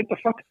anyway, so get the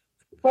fuck.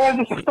 Why is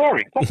this a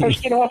story? Cut that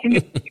shit off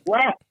and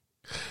wow.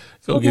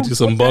 Go get you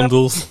some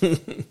bundles.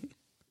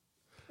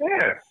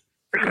 Yeah.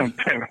 I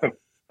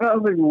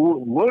was like,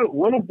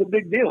 what is the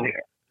big deal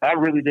here? I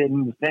really didn't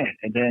understand.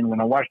 And then when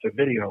I watched the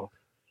video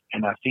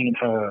and I seen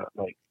her,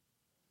 like,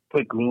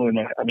 put glue in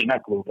there. I mean,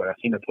 not glue, but I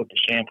seen her put the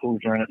shampoo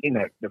during. I seen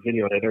the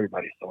video that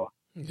everybody saw.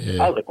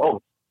 Yeah. I was like,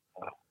 oh,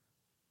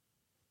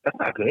 that's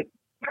not good.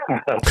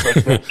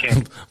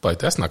 But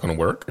that's not going to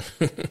work.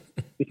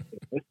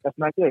 That's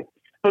not good.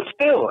 But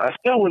still, I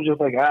still was just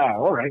like,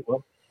 all right,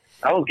 well,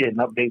 I was getting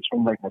updates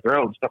from like my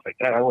girl and stuff like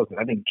that.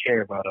 I didn't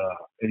care about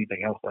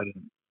anything else. I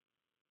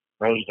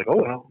was just like, oh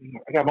well,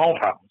 I got my own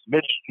problems,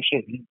 bitch.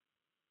 Shit,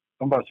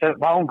 I'm about to set up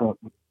my own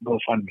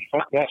GoFundMe.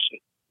 Fuck that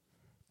shit.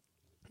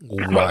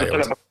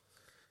 Wild.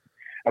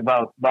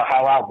 About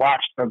how I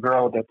watched a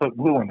girl that put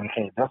glue in her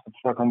head. That's the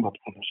fuck I'm about to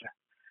finish.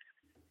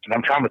 And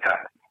I'm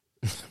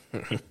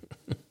traumatized.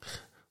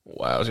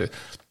 Wow. Shit.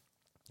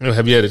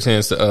 Have you had a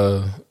chance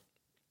to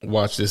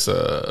watch this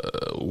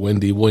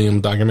Wendy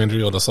Williams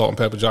documentary or the Salt and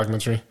Pepper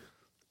documentary?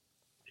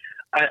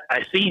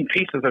 I seen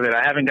pieces of it.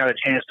 I haven't got a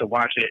chance to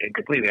watch it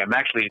completely. I'm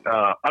actually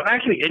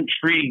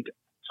intrigued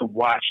to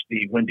watch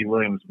the Wendy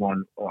Williams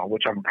one,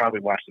 which I'm probably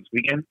watch this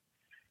weekend.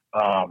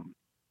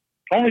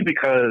 Only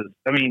because,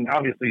 I mean,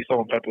 obviously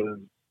Salt and Pepper is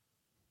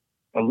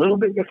a little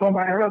bit before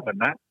my era, but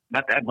not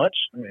that much.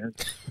 I mean,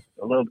 it's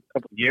a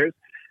couple of years.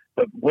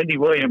 But Wendy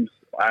Williams,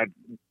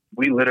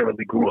 we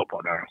literally grew up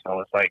on her,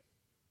 so it's like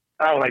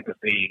I would like to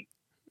see.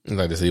 You'd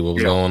like to see what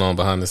was going on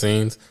behind the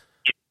scenes.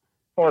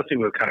 I want to see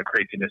what kind of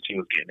craziness she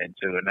was getting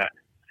into, and that,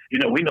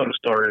 we know the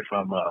story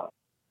from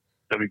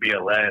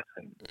WBLS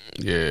and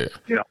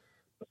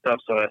stuff.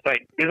 So it's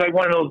like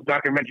one of those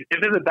documentaries.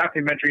 If it's a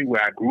documentary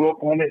where I grew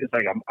up on it, it's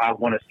like I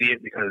want to see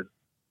it because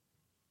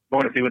I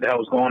want to see what the hell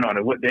was going on.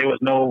 There was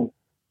no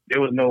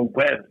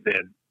web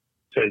then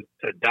to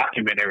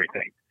document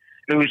everything.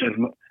 It was just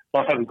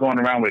motherfuckers going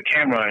around with a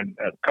camera and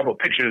a couple of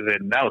pictures,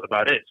 and that was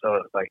about it. So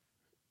it's like,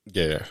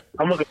 yeah,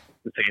 I'm looking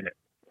forward to seeing it.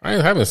 I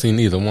haven't seen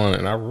either one,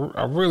 and I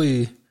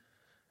really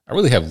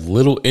have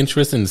little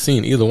interest in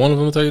seeing either one of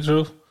them. To tell you the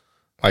truth,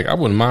 like I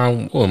wouldn't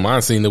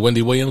mind seeing the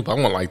Wendy Williams, but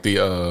I want like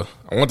I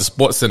want the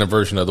Sports Center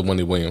version of the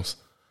Wendy Williams.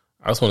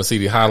 I just want to see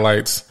the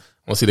highlights.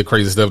 I want to see the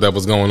crazy stuff that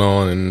was going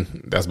on,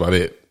 and that's about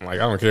it. Like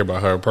I don't care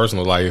about her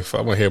personal life.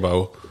 I want to hear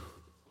about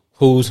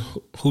who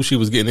she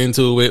was getting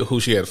into with, who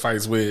she had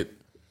fights with,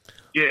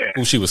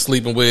 who she was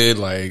sleeping with.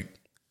 Like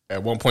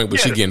at one point, was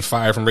she getting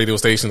fired from radio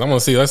stations? I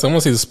want to see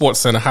the Sports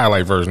Center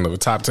highlight version of the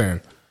top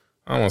 10.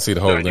 I want to see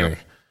the whole thing.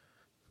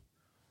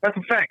 That's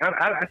a fact.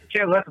 I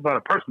care less about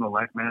her personal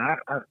life, man.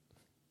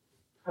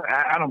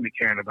 I don't be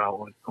caring about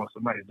what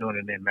somebody's doing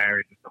in their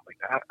marriage and stuff like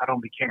that. I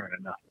don't be caring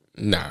enough.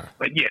 Nah.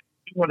 But yeah,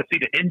 you want to see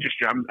the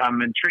industry.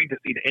 I'm intrigued to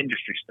see the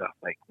industry stuff,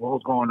 like what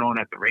was going on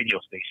at the radio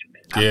station.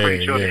 I'm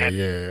pretty sure they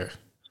had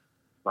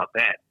about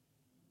that.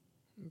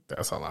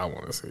 That's all I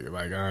want to see.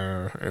 Like,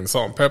 and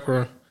Salt and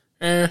Pepper,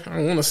 I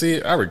want to see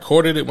it. I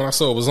recorded it when I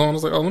saw it was on. I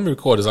was like, oh, let me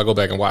record this. I'll go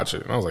back and watch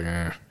it. And I was like,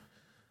 I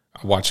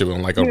watch it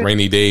on like a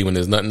rainy day when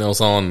there's nothing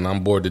else on and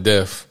I'm bored to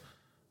death.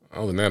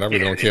 Other than that, I really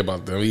don't care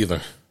about them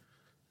either.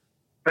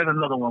 That's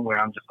another one where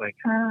I'm just like,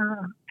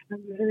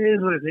 it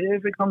is what it is.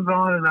 If it comes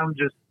on and I'm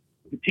just,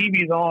 the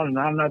TV's on and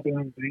I'm not doing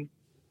anything,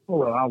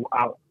 well,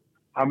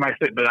 I might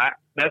sit. But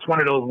that's one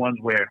of those ones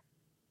where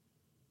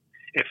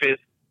if it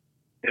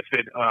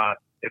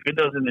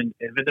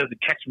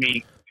doesn't catch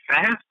me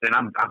fast, then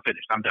I'm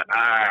finished. I'm done.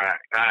 I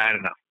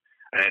don't know.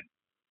 And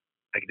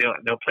like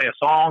they'll play a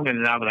song and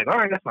then I'll be like, all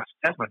right,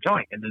 that's my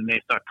joint. And then they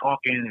start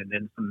talking and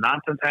then some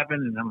nonsense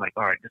happens and I'm like,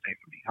 all right, this ain't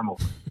for me. I'm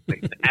over.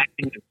 Like the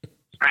acting is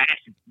trash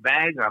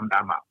bags. I'm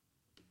out.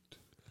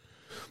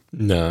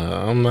 No,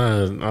 I'm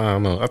not. I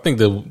don't know. I think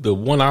the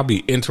one I'll be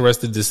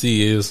interested to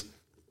see is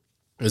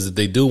if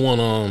they do one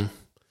on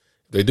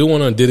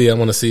Diddy. I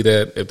want to see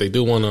that. If they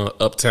do one on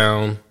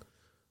Uptown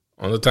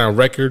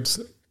Records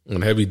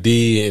on Heavy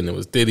D and it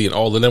was Diddy and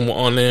all of them were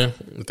on there.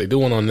 If they do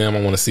one on them,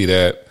 I want to see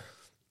that.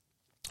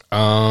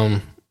 I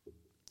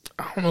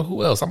don't know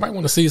who else. I might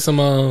want to see some.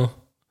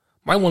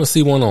 Might want to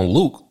see one on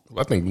Luke.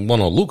 I think one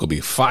on Luke will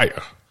be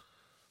fire.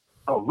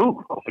 Oh,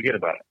 Luke! Oh, forget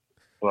about it.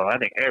 Well, I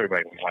think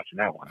everybody was watching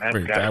that one.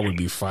 That would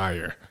be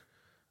fire.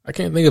 I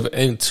can't think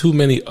of too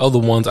many other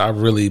ones I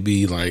would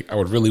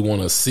really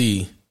want to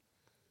see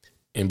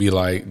and be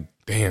like,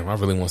 damn, I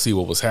really want to see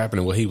what was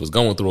happening, what he was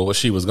going through, or what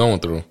she was going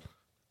through.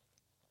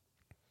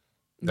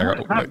 Like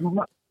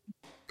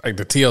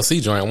the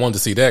TLC joint, I wanted to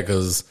see that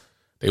because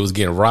they was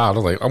getting robbed.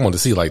 I was like, I wanted to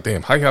see like,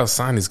 damn, how y'all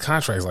sign these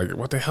contracts? Like,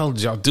 what the hell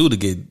did y'all do to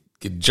get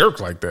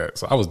jerked like that?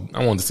 So I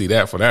wanted to see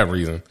that for that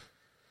reason.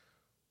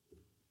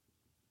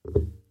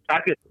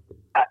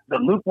 The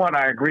Luke one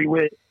I agree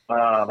with,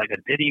 like a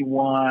Diddy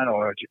one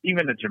or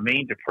even a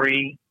Jermaine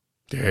Dupri.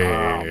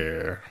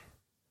 Yeah.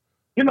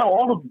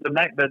 All of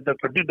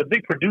the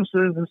big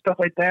producers and stuff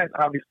like that.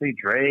 Obviously,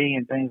 Dre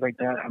and things like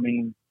that. I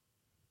mean,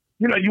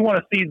 you want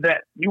to see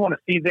that. You want to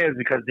see theirs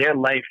because their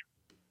life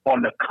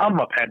on the come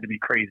up had to be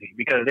crazy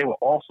because they were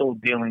also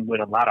dealing with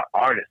a lot of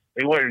artists.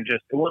 It wasn't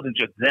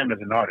just them as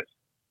an artist.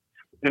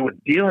 They were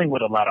dealing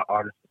with a lot of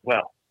artists as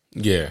well.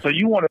 Yeah. So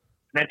you want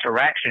an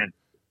interaction.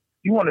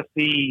 You want to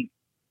see,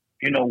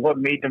 what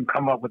made them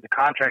come up with the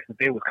contracts that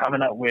they were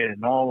coming up with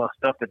and all the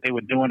stuff that they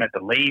were doing at the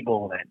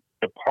label and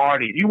the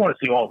party. You want to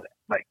see all that.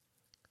 Like,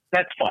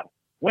 that's fun.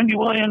 Wendy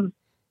Williams,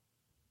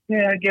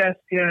 yeah, I guess,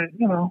 yeah,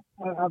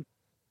 I'll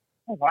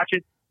watch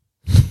it.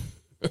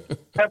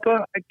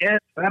 Pepper, I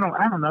guess, I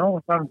don't know.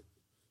 If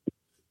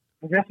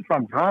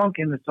I'm drunk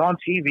and it's on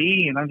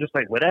TV and I'm just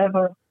like,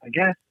 whatever, I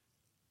guess.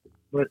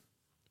 But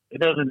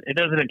it doesn't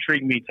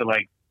intrigue me to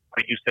like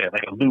you said,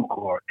 like a Luke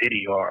or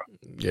Diddy or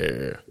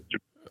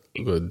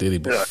Diddy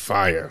be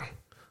fire.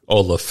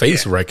 Oh,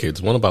 LaFace records.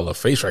 One about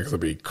LaFace records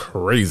would be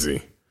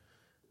crazy.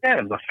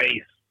 Yeah,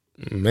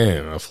 LaFace.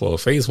 Man,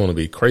 LaFace want to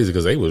be crazy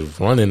because they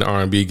was running the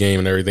R&B game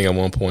and everything at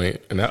one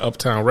point. And that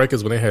Uptown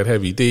Records when they had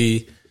Heavy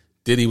D,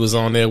 Diddy was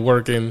on there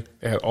working.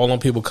 They had all them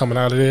people coming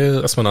out of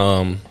there. That's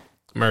when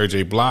Mary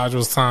J. Blige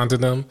was signed to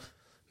them.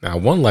 Now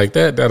one like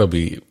that'll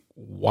be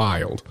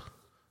wild.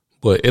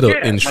 But it'll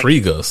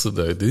intrigue us.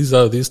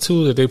 These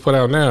two that they put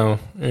out now,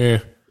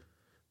 ain't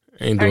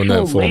doing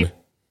nothing for me.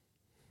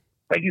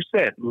 Like you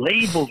said,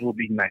 labels will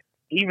be nice.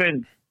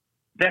 Even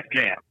Def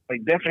Jam.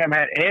 Like Def Jam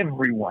had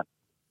everyone.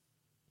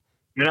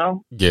 Yeah.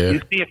 You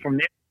see it from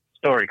their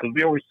story because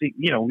we always see.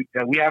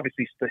 We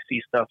obviously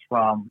see stuff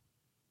from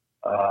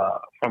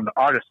the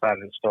artist side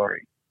of the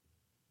story.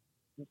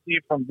 You see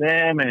it from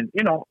them, and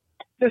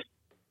just.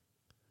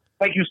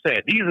 Like you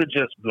said, these are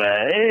just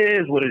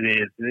it is what it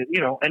is,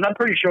 and I'm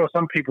pretty sure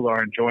some people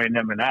are enjoying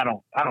them, and I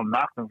don't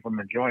knock them from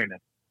enjoying them,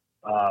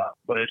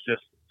 but it's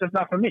just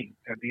not for me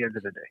at the end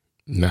of the day.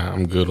 Nah,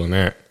 I'm good on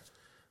that.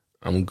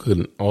 I'm good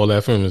on all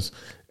that films,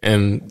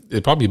 and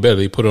it'd probably be better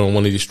they put it on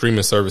one of these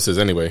streaming services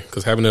anyway,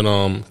 because having it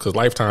because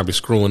Lifetime be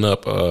screwing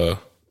up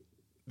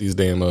these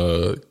damn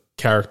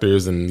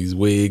characters and these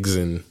wigs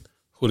and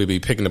who they be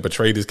picking to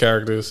portray these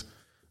characters.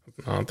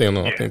 I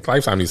think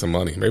Lifetime needs some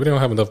money. Maybe they don't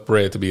have enough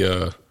bread to be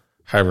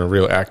having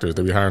real actors.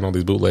 They be hiring all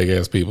these bootleg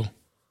ass people.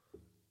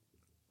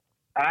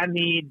 I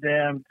need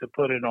them to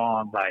put it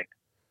on like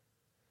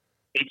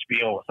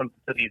HBO or something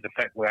to these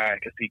effect where I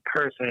can see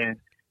cursing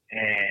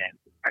and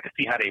I can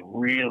see how they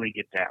really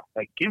get down.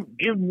 Like,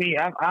 give me.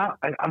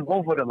 I'm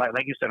over the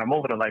like you said. I'm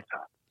over the Lifetime.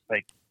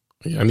 Like,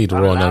 yeah, I need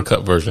the raw and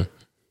uncut version.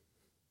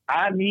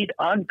 I need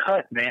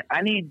uncut, man.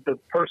 I need the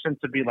person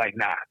to be like,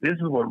 nah, this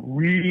is what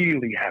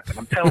really happened.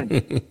 I'm telling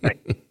you.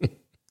 Like,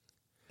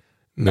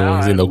 no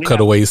one's in no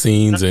cutaway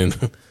scenes and.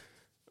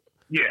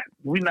 Yeah,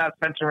 we're not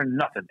censoring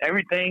nothing.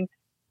 Everything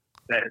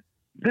that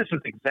this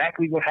is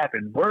exactly what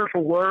happened, word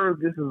for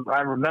word. This is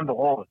I remember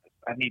all of this.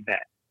 I need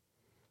that.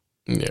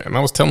 Yeah, and I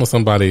was telling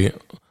somebody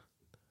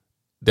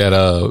that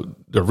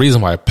the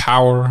reason why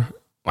Power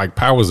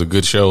is a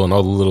good show and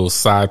all the little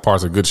side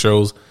parts are good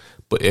shows,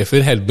 but if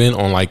it had been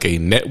on like a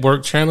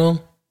network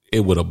channel, it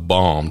would have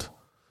bombed.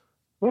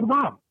 What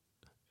bomb?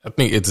 I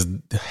think it's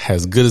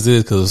as good as it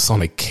is because it's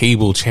on a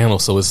cable channel,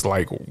 so it's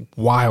like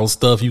wild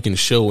stuff you can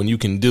show and you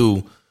can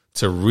do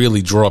to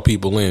really draw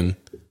people in,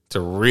 to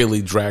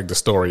really drag the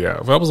story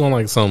out. If I was on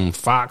like some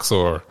Fox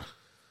or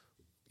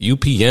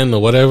UPN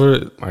or whatever,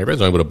 like that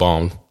joint would have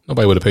bombed.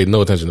 Nobody would have paid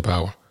no attention to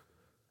Power.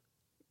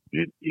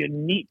 You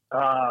need.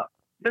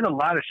 There's a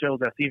lot of shows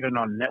that's even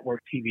on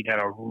network TV that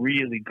are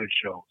really good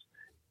shows.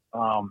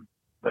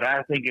 But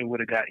I think it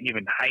would have got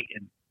even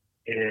heightened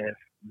if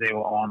they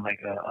were on like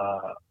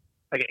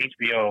an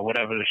HBO or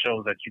whatever the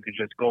shows that you could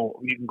just go.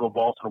 You can go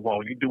balls to the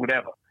wall. You can do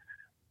whatever.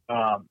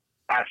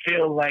 I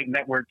feel like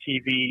network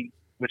TV,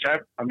 which I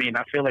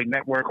feel like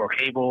network or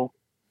cable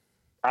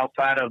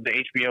outside of the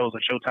HBOs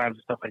and Showtimes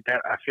and stuff like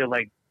that. I feel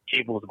like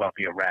cable is about to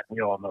be a wrap.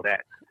 We all know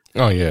that.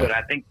 Oh yeah. But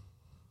I think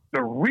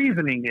the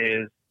reasoning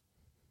is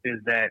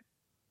that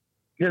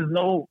there's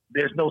no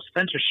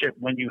censorship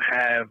when you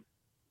have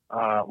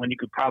when you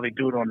could probably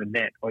do it on the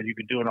net or you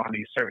could do it on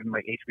these certain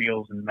like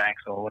HBOs and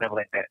Max or whatever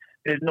like that.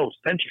 There's no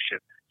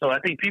censorship. So I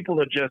think people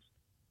are just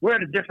we're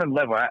at a different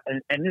level,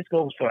 and this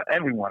goes for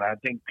everyone. I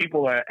think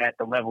people are at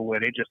the level where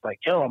they're just like,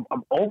 yo,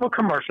 I'm over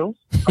commercials.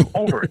 I'm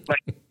over it.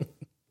 Like,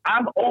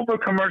 I'm over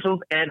commercials,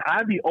 and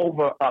I'd be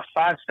over a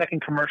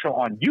 5-second commercial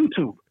on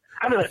YouTube.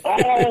 I'd be like,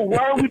 oh,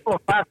 where are we for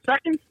 5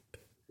 seconds?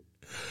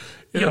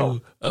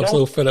 Yo, I'm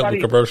so fed up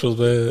with commercials,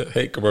 man. I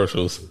hate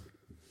commercials.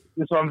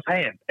 That's what I'm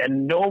saying.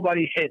 And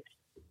nobody hits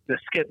the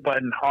skip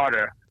button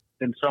harder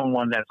than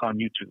someone that's on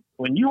YouTube.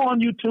 When you on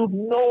YouTube,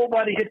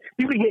 nobody hits.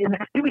 You be hitting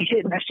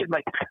that shit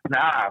like,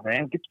 nah,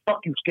 man, get the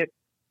fucking skip.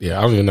 Yeah,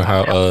 I don't even know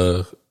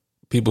how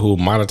people who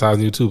monetize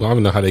YouTube, I don't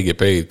even know how they get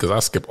paid because I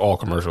skip all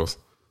commercials.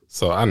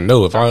 So I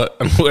know if I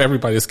know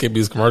everybody skip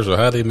these commercials,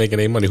 how are they making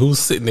their money? Who's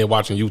sitting there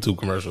watching YouTube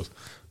commercials?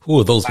 Who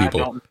are those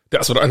people?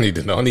 That's what I need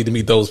to know. I need to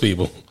meet those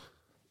people.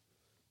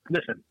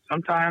 Listen,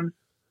 sometimes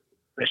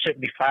there should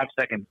be 5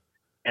 seconds.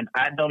 And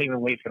I don't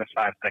even wait for the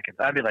 5 seconds.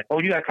 I'd be like,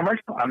 "Oh, you got a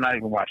commercial? I'm not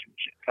even watching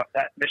shit."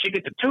 If she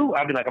gets to 2,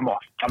 I'll be like, "I'm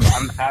off.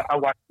 I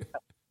watch.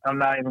 I'm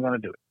not even going to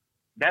do it."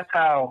 That's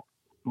how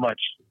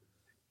much.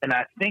 And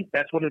I think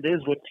that's what it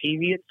is with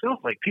TV itself.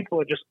 Like people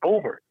are just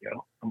over it.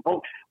 You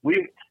know,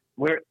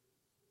 we're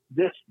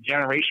this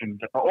generation,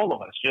 all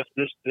of us, just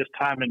this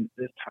time in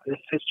this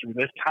history,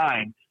 this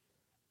time,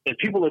 is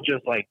people are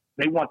just like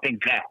they want things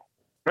now.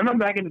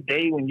 Remember back in the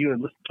day when you would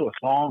listen to a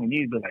song and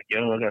you'd be like,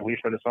 yo, I gotta wait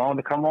for the song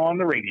to come on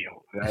the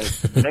radio.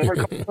 Never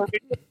come on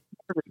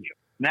the radio.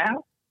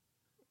 Now,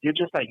 you're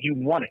just like, you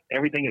want it.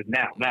 Everything is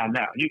now.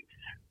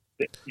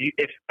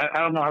 If I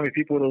don't know how many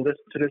people will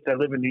listen to this that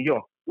live in New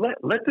York. Let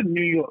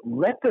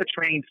the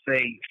train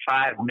say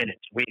 5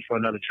 minutes, wait for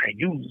another train.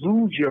 You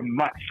lose your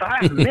mind.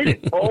 5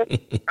 minutes. Oh,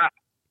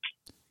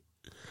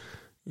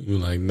 you're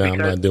like, I'm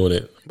not doing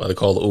it. I'm about to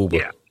call the Uber.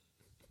 Yeah.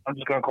 I'm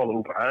just going to call the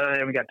Uber. I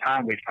haven't got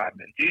time to wait 5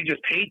 minutes. You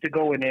just paid to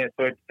go in there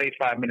so it say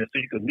 5 minutes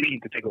so you could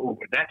leave to take an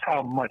Uber. That's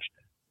how much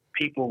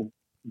people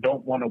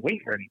don't want to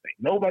wait for anything.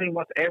 Nobody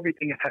wants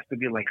everything. It has to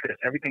be like this.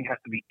 Everything has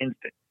to be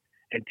instant.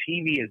 And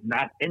TV is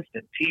not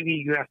instant.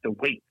 TV, you have to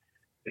wait.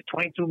 The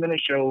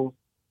 22-minute shows,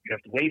 you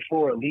have to wait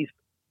for at least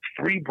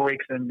 3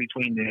 breaks in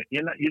between there.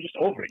 You're just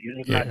over it. You're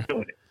just not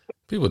doing it.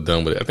 People are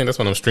done with it. I think that's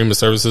when them streaming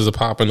services are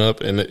popping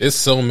up. And it's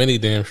so many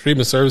damn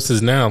streaming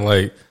services now.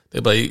 Like,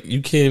 they're like,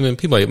 you can't even,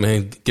 people are like,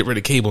 man, get rid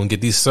of cable and get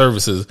these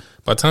services.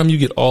 By the time you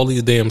get all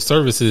these damn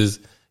services,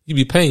 you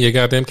be paying your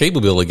goddamn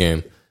cable bill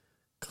again.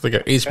 Cause they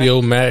got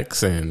HBO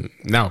Max and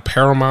now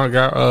Paramount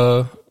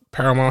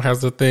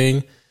has the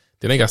thing.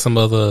 Then they got some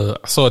other,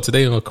 I saw it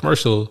today on a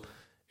commercial.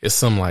 It's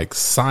some like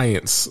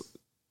science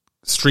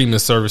streaming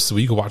service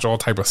where you can watch all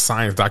type of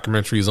science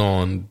documentaries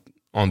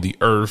on the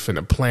earth and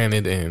the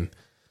planet and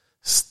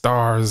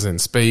stars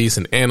and space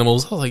and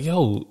animals. I was like,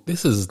 yo,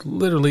 this is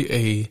literally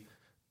a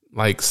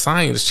like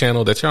science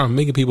channel that y'all are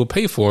making people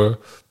pay for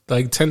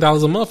like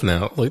 $10 a month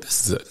now. Like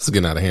this is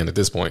getting out of hand at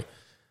this point.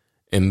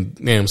 And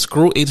damn,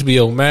 screw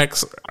HBO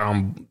Max.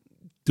 I'm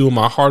doing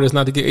my hardest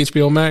not to get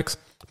HBO Max,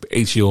 but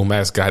HBO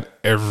Max got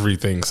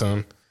everything,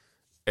 son.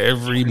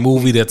 Every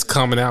movie that's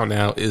coming out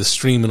now is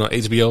streaming on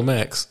HBO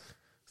Max.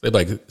 They're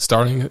like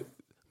starting,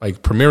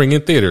 like premiering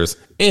in theaters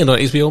and on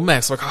HBO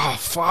Max. Like, oh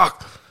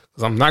fuck,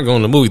 because I'm not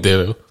going to the movie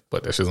theater,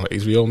 but that shit's on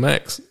HBO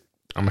Max.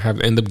 I'm gonna have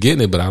to end up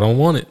getting it, but I don't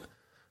want it.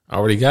 I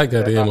already got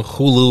goddamn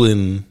Hulu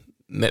and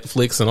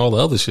Netflix and all the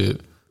other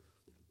shit.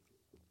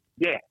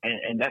 Yeah,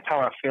 and that's how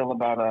I feel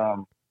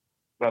about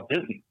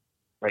Disney.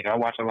 Like I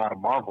watch a lot of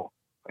Marvel.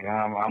 Like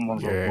I'm one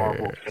of those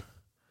Marvel fans.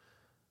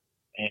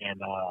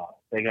 And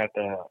they got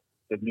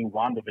the new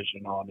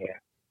WandaVision on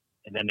there.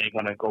 And then they're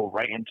gonna go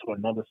right into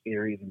another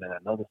series and then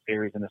another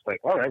series, and it's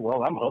like, all right,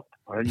 well, I'm hooked.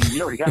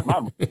 You already got my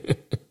money.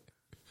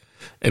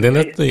 And then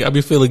that thing, I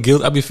be feeling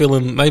guilt. I be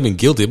feeling not even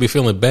guilty. I be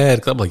feeling bad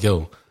because I'm like,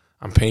 yo,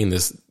 I'm paying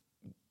this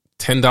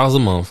 $10 a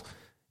month.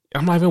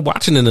 I'm not even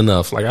watching it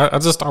enough. Like I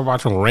just start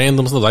watching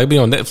random stuff. I be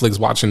on Netflix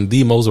watching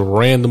the most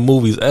random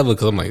movies ever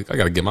because I'm like, I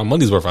gotta get my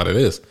money's worth out of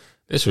this.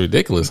 It's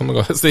ridiculous. I'm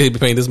gonna stay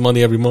paying this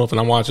money every month, and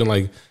I'm watching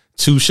like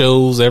 2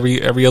 shows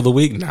every other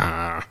week.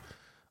 Nah,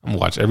 I'm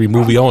watching every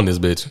movie on this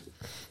bitch.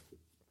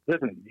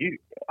 Listen,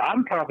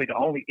 I'm probably the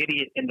only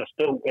idiot in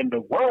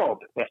the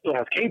world that still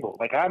has cable.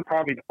 Like I'm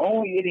probably the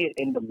only idiot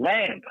in the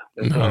land.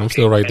 No, I'm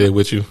still right there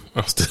with you.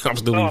 I'm still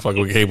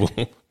fucking with cable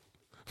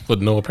for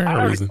no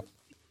apparent reason.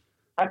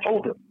 I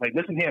told him, like,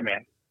 listen here,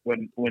 man.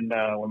 When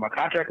my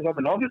contract is up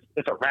in August,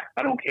 it's a wrap.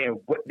 I don't care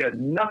what. There's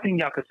nothing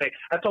y'all can say.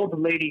 I told the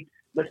lady,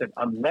 listen,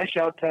 unless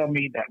y'all tell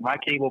me that my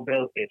cable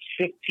bill is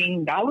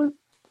 $15,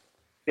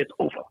 it's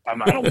over. I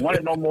don't want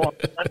it no more.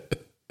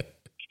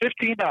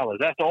 $15.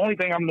 That's the only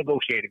thing I'm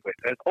negotiating with.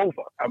 It's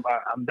over.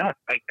 I'm done.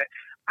 Like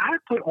I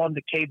put on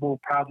the cable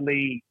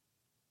probably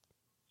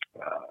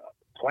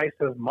twice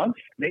a month,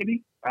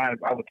 maybe. I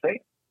would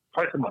say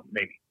twice a month,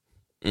 maybe.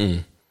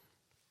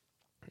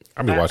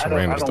 I be watching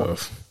random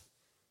stuff.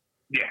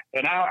 Yeah,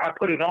 and I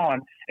put it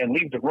on and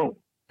leave the room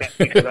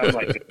because I'm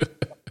like,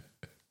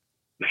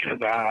 because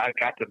I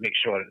got to make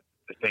sure that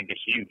the thing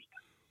gets used.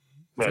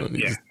 But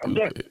yeah, I'm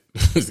done.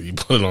 You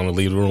put it on and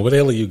leave the room. Where the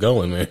hell are you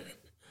going, man?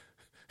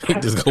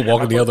 Just go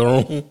walk in the other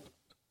room.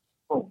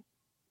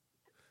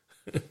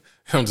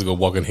 I'm just gonna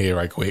walk in here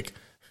right quick,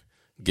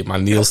 get my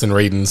Nielsen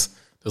ratings.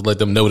 Just let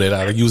them know that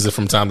I use it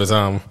from time to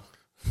time.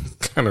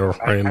 Kind of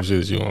random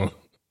shit you on.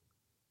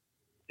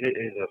 It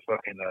is a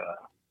fucking.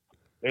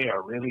 They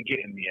are really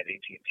getting me at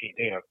AT&T.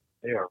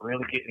 They are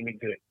really getting me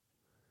good.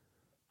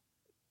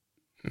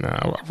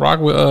 Nah, I rock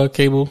with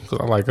cable because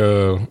I like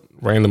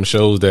random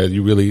shows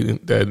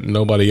that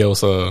nobody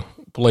else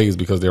plays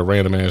because they're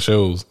random ass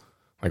shows,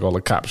 like all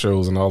the cop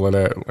shows and all of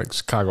that, like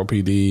Chicago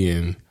PD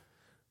and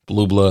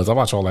Blue Bloods. I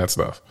watch all that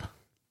stuff,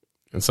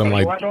 and some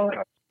watch all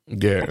that?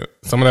 Yeah,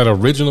 some of that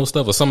original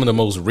stuff or some of the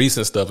most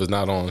recent stuff is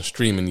not on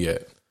streaming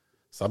yet.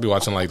 So I'll be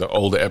watching like the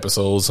older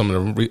episodes. Some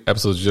of the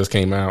episodes just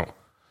came out.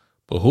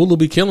 But Hulu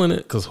be killing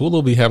it because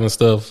Hulu be having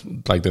stuff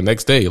like the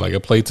next day. Like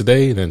it played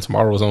today, then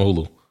tomorrow it's on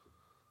Hulu.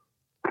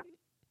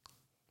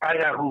 I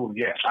got Hulu,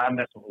 yeah. I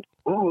mess with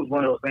Hulu. Hulu is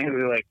one of those things where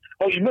you're like,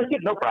 oh, you missed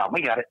it? No problem.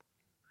 We got it.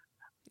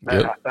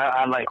 Yep.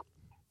 I like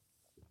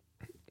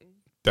it.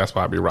 That's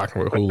why I be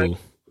rocking with Hulu.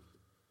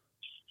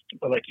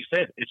 But like you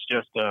said, it's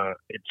just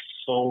it's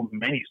so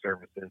many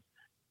services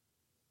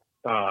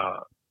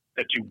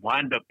that you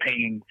wind up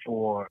paying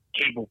for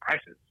cable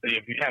prices. So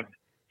if you have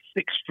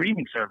 6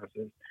 streaming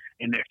services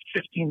and they're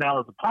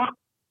 $15 a pop,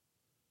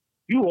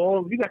 you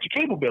got your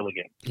cable bill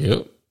again.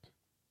 Yep.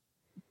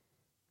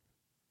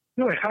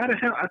 You're like, how the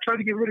hell? I tried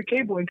to get rid of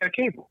cable and got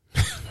cable.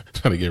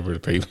 Trying to get rid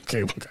of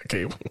cable, got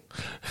cable.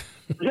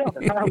 Yeah,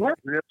 that's how it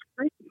works. That's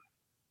crazy.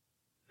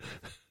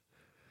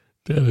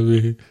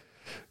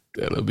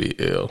 That'll be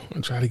ill.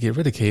 I'm trying to get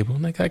rid of cable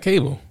and I got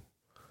cable.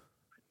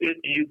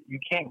 You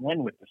can't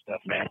win with this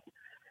stuff, man.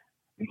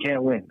 You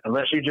can't win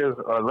unless you just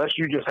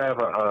have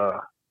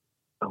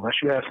unless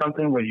you have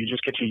something where you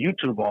just get your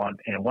YouTube on,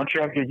 and once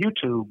you have your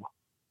YouTube,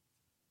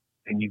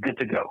 then you're good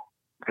to go.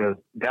 Because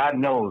God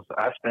knows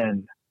I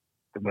spend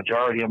the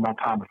majority of my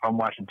time, if I'm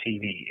watching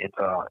TV,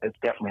 it's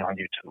definitely on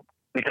YouTube.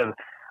 Because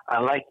I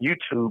like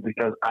YouTube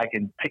because I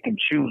can pick and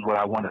choose what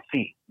I want to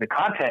see. The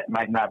content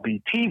might not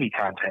be TV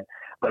content,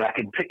 but I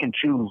can pick and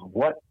choose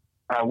what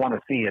I want to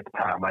see at the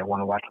time. I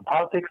want to watch some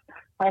politics.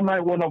 I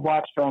might want to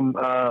watch some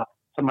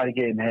somebody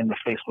getting in the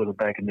face with a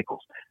bag of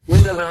nickels.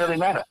 It doesn't really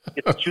matter. I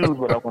get to choose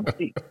what I want to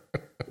see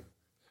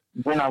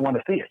when I want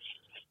to see it.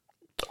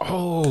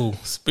 Oh,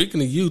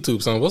 speaking of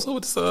YouTube, son, what's up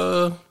with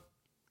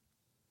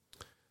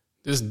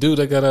this dude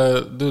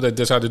that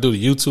just tried to do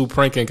the YouTube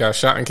prank and got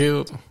shot and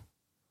killed?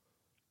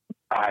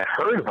 I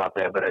heard about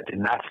that, but I did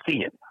not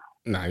see it.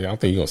 Nah, I don't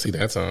think you're gonna see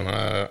that,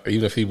 son.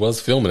 Even if he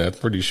was filming it, I'm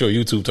pretty sure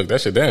YouTube took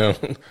that shit down.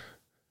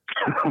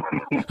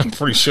 I'm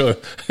pretty sure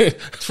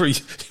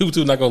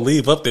YouTube not gonna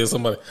leave up there.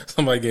 Somebody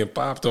getting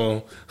popped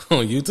on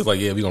YouTube. Like,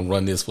 yeah, we gonna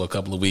run this for a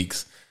couple of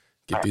weeks,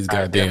 get these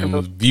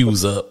goddamn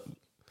views up.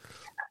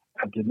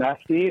 I did not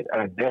see it.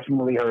 I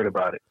definitely heard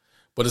about it.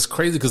 But it's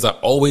crazy because I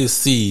always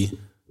see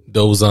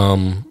those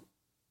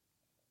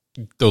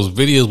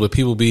videos where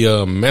people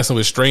be messing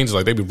with strangers,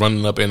 like they be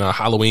running up in a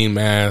Halloween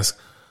mask,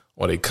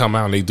 or they come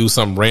out and they do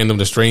something random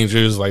to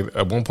strangers. Like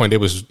at one point they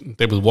was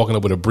walking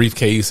up with a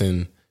briefcase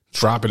and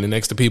dropping it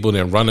next to people and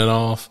then running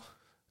off.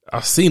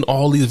 I've seen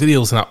all these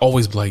videos and I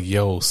always be like,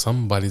 yo,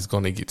 somebody's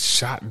gonna get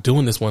shot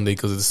doing this one day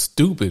because it's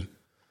stupid.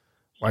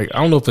 Like,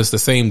 I don't know if it's the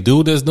same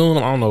dude that's doing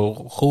them. I don't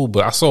know who,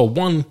 but I saw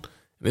one.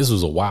 This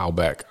was a while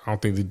back. I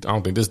don't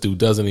think this dude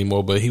does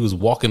anymore. But he was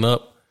walking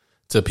up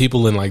to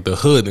people in like the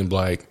hood and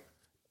like,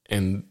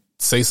 and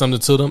say something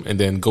to them, and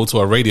then go to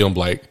a radio and be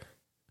like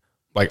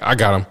I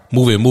got him.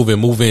 Move in, move in,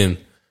 move in.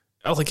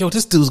 I was like, yo,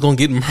 this dude's gonna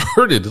get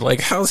murdered.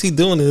 Like, how's he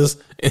doing this?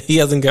 And he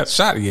hasn't got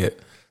shot yet.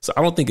 So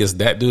I don't think it's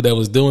that dude that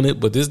was doing it.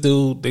 But this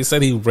dude, they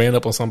said he ran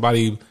up on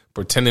somebody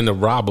pretending to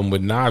rob him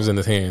with knives in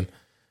his hand.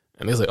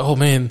 And they was like, oh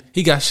man,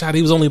 he got shot.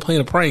 He was only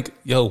playing a prank.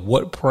 Yo,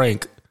 what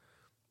prank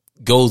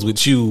goes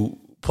with you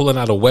pulling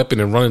out a weapon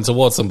and running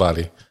towards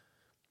somebody?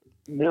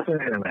 Listen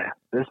here, man.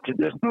 This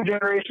new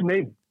generation,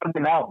 they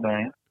putting out,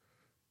 man.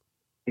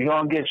 You're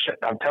going to get shot.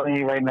 I'm telling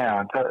you right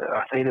now.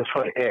 I say this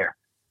for the air.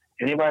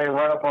 Anybody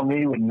run up on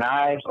me with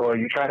knives or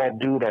you try to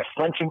do that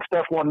flinching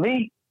stuff on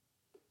me,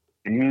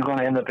 you're going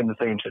to end up in the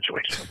same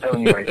situation. I'm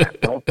telling you right now.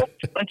 Don't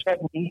flinch at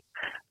me.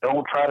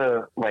 Don't try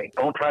to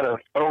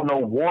throw no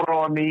water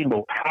on me,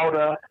 no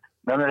powder,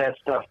 none of that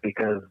stuff,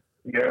 because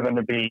you're going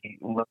to be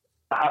in the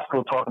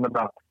hospital talking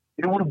about,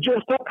 it was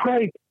just a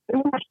prank. It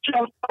was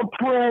just a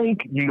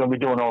prank. You're going to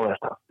be doing all that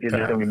stuff. You're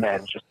just going to be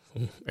mad.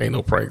 Ain't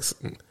no pranks.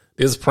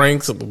 There's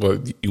pranks,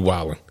 but you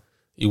wildin'.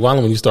 You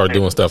wildin' when you start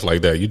doing stuff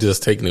like that. You're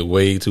just taking it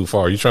way too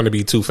far. You're trying to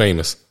be too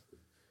famous.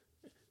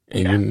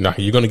 And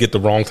you're going to get the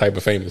wrong type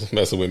of famous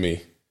messing with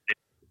me.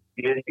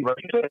 Yeah, they're going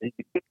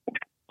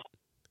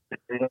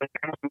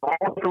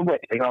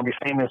to be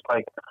famous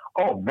like,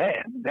 oh,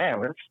 man,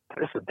 damn,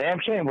 it's a damn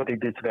shame what they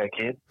did to that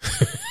kid.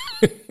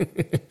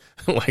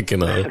 Like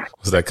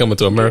was that Coming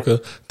to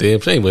America? Damn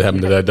shame what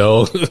happened to that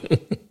dog.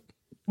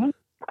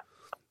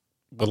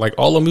 But like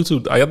all of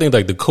YouTube, I think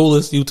like the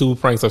coolest YouTube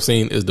pranks I've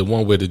seen is the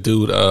one where the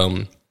dude,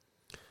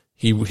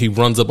 he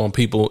runs up on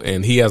people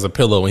and he has a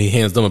pillow and he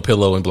hands them a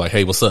pillow and be like,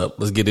 hey, what's up?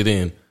 Let's get it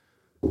in.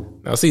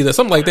 Now, see, that's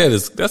something like that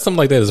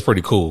is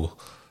pretty cool.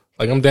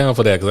 Like, I'm down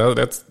for that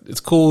because it's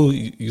cool.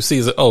 You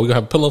see, we gonna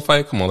have a pillow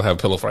fight. Come on, let's have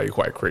a pillow fight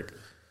quite quick.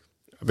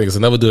 I think it's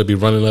another dude that be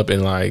running up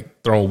and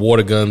like throwing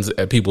water guns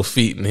at people's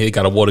feet, and he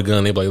got a water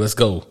gun. They be like, let's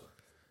go.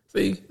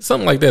 See,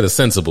 something like that is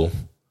sensible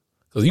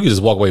because you can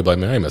just walk away and be like,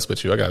 man, I ain't mess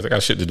with you. I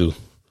got shit to do.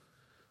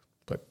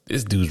 But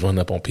this dude's running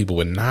up on people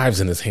with knives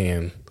in his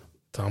hand,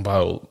 talking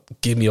about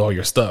give me all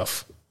your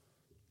stuff.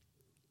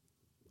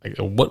 Like,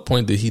 at what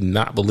point did he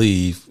not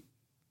believe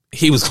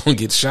he was going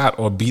to get shot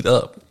or beat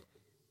up?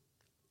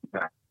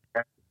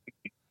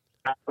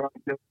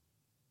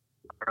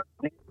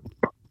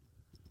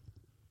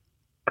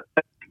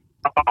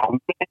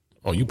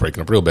 Oh, you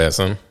breaking up real bad,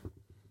 son.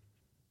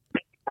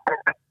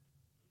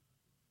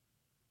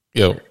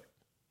 Yo.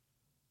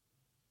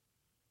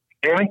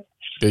 Hear me?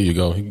 There you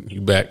go.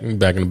 You back in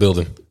the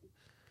building.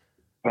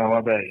 Oh,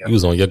 my bad. You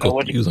was on your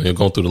going through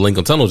the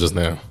Lincoln Tunnel just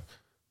now.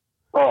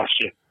 Oh,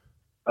 shit.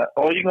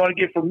 All you're going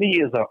to get from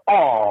me is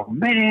oh,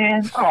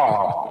 man.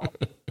 Oh.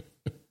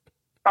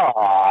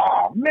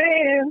 Oh,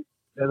 man.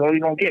 That's all you're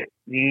going to get.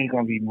 You're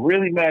going to be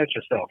really mad at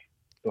yourself.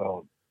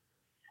 So,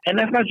 and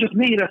that's not just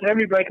me. That's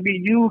everybody. It could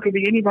be you. It could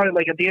be anybody.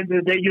 Like, at the end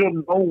of the day, you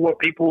don't know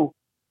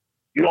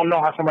you don't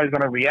know how somebody's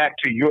going to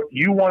react to you.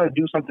 You want to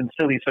do something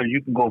silly so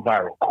you can go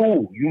viral.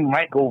 Cool. You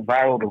might go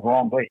viral the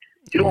wrong way.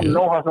 You don't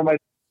know how somebody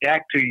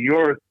react to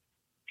your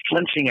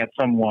flinching at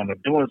someone or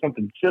doing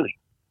something silly.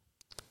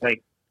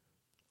 Like,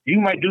 you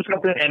might do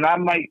something and I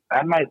might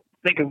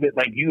think of it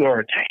like you are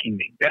attacking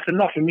me. That's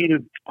enough for me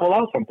to pull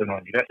out something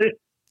on you. That's it.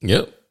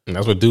 Yep. And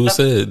that's what dude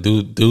said.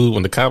 Dude,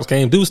 when the cops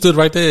came, dude stood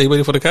right there. He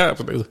waited for the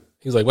cops. He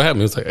was like, what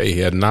happened? He was like, hey, he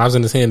had knives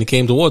in his hand. He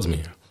came towards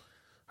me.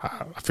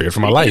 I feared for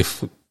my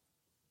life.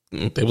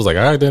 They was like,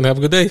 all right, then have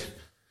a good day.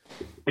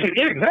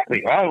 Yeah,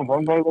 exactly. I'm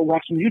going to go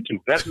watch some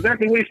YouTube. That's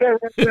exactly what he said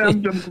right there.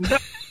 I'm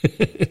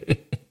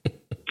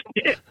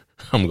yeah.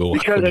 I'm going to go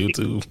watch some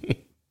YouTube.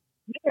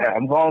 Yeah,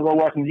 I'm going to go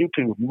watch some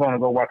YouTube. I'm going to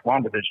go watch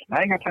WandaVision.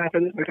 I ain't got time for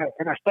this.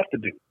 I got stuff to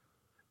do.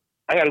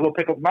 I got to go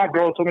pick up, my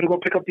girl told me to go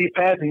pick up these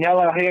pads and y'all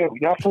out here,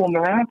 y'all fooling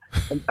around.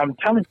 I'm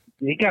telling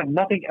you, you got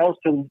nothing else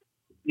to,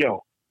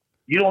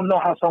 you don't know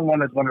how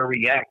someone is going to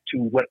react to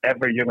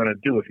whatever you're going to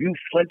do. If you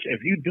flinch,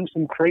 if you do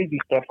some crazy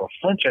stuff or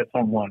flinch at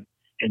someone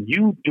and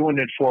you doing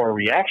it for a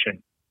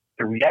reaction,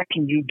 the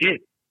reaction you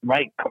get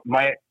might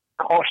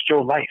cost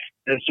your life.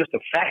 It's just a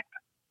fact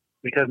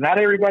because not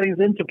everybody's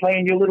into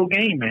playing your little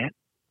game, man.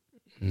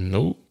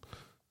 Nope.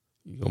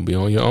 You're going to be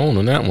on your own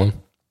on that one.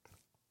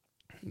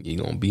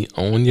 You're going to be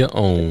on your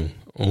own.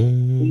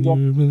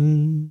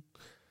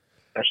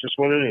 That's just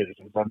what it is.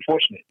 It's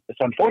unfortunate. It's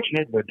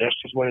unfortunate, but that's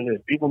just what it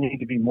is. People need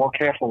to be more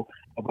careful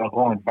about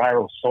going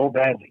viral so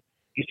badly.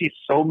 You see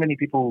so many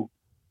people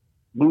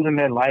losing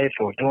their life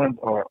or going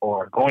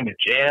to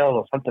jail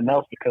or something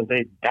else because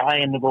they're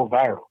dying to go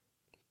viral.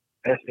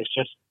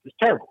 It's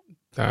terrible.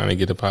 Dying to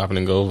get it popping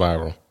and go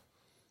viral.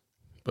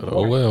 But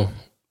oh well.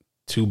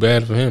 Too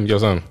bad for him. Yo,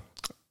 son.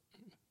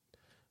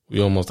 We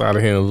almost out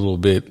of here in a little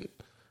bit.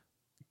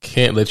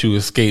 Can't let you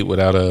escape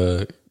without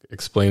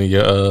explaining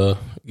your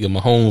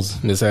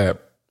Mahomes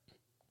mishap.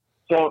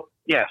 So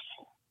yes,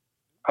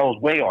 I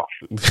was way off.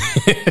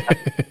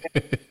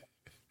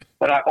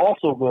 But I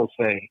also will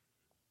say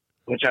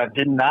which I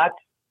did not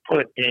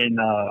put in.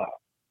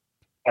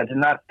 I did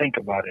not think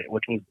about it,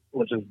 which is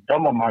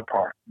dumb on my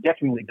part.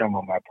 Definitely dumb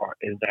on my part.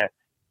 Is that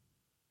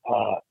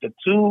the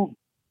two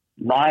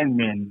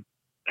linemen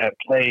that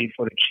played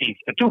for the Chiefs,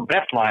 the two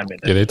best linemen.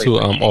 Yeah, the two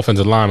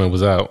offensive linemen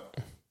was out.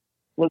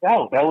 Was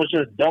out. That was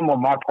just dumb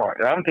on my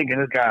part. I'm thinking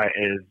this guy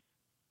is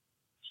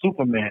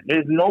Superman.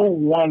 There's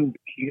no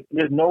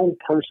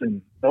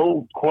person,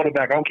 no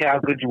quarterback. I don't care how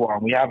good you are.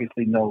 And we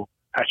obviously know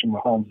Patrick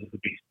Mahomes is a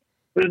beast.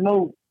 There's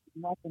not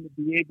going to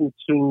be able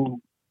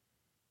to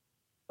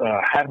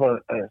have a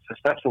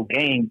successful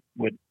game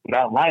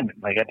without linemen.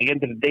 Like at the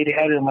end of the day, they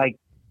had him like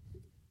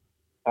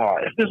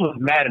if this was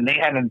Madden, they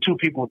had him two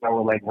people that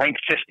were like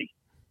ranked 50.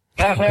 You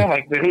know what I'm saying?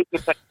 Like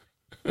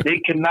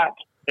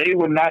they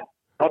were not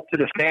up to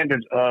the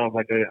standards of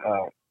like a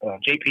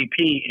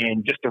JPP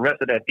and just the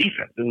rest of that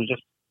defense. It was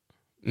just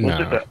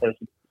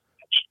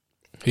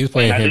he was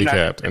playing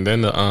handicapped, and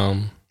then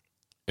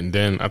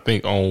I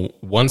think on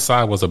one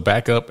side was a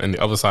backup and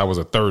the other side was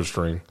a third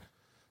string.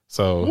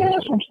 So yeah,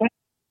 that's what I'm saying.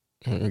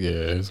 Yeah,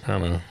 it's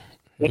kind of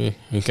he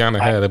kind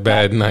of had a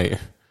bad night.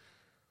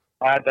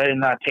 I did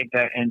not take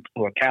that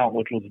into account,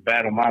 which was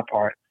bad on my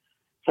part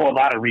for a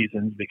lot of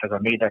reasons. Because I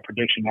made that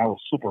prediction, I was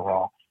super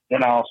wrong.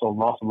 Then I also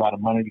lost a lot of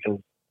money because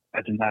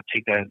I did not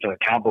take that into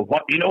account. But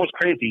what's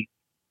crazy?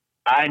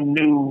 I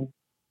knew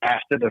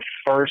after the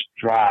first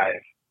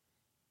drive,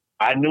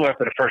 I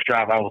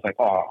was like,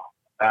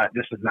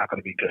 this is not going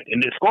to be good.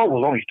 And the score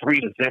was only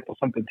 3-0 or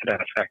something to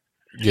that effect.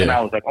 Yeah. And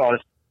I was like, this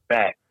is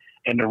bad.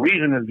 And the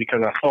reason is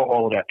because I saw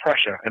all of that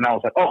pressure. And I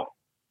was like,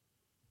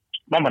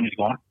 my money's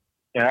gone.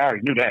 And I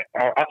already knew that.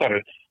 I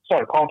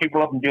started calling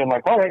people up and being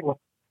like, all right, well,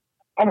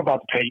 I'm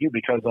about to pay you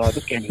because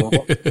this game is over.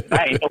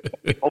 I ain't over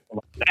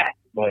like that.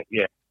 But,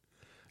 yeah.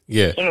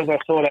 Yeah. As soon as I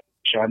saw that,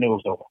 I knew it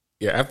was over.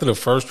 Yeah, after the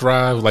first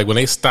drive, like when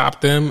they stopped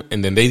them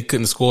and then they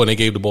couldn't score and they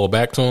gave the ball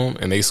back to them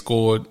and they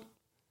scored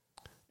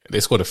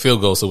a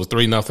field goal, so it was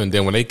 3-0.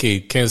 Then when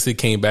Kansas City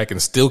came back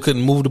and still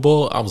couldn't move the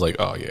ball, I was like,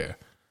 oh yeah.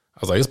 I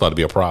was like, it's about to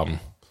be a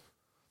problem.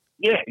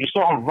 Yeah, you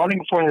saw him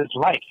running for his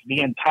life the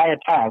entire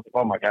time. I was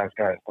like, oh my God, this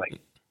guy is like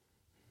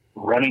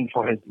running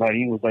for his life.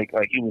 He was like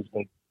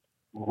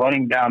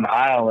running down the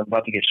aisle and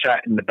about to get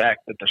shot in the back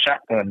with the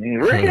shotgun.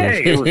 And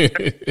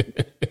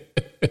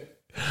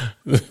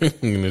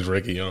it's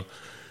Ricky Young.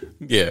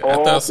 Yeah,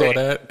 after I saw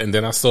that, and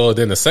then I saw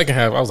the second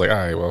half, I was like, all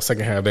right, well,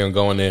 second half, they're going to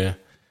go in there.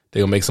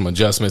 They'll make some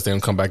adjustments. They're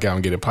going to come back out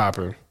and get it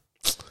popping.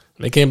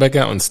 They came back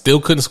out and still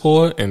couldn't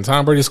score, and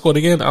Tom Brady scored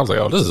again. I was like,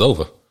 oh, this is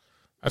over.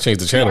 I changed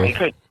the channel.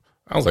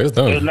 I was like, it's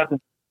done.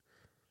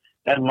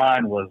 That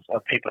line was a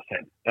paper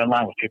thin. And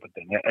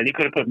he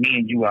could have put me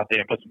and you out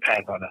there and put some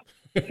pads on us.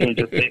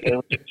 It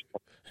would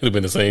have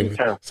been the same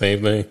thing.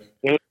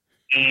 It was the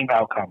same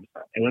outcome.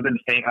 It would have been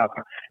the same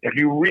outcome. If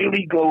you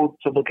really go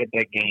to look at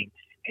that game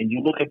and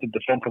you look at the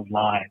defensive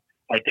line,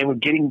 like they were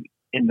getting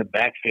in the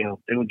backfield,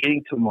 they were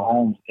getting to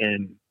Mahomes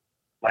in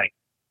like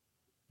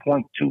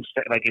 0.2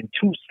 like in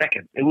 2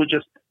 seconds. It was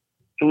just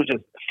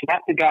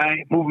slap the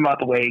guy, move him out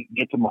the way,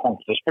 get to Mahomes.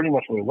 That's pretty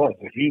much what it was.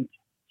 If he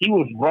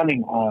was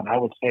running on, I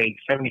would say,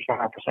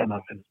 75%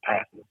 of his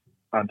passes.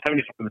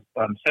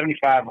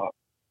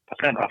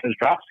 75% of his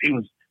drops, he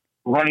was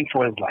running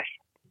for his life.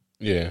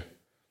 Yeah.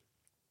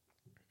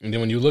 And then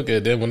when you look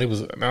at it,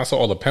 when I saw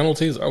all the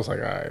penalties, I was like,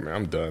 all right, man,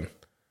 I'm done. I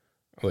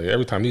was like,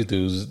 every time these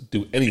dudes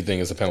do anything,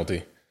 it's a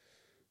penalty.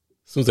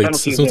 As soon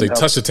as they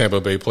touch the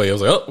Tampa Bay play, I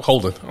was like, oh,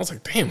 hold it. I was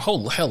like, damn,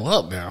 hold the hell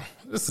up now.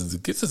 This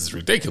is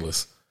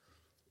ridiculous.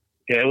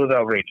 Yeah, it was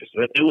outrageous.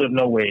 It was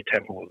no way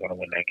Tampa was going to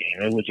win that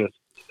game. It was just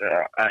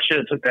I should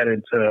have took that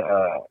into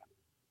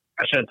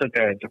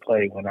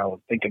play when I was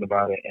thinking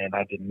about it, and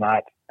I did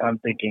not. I'm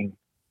thinking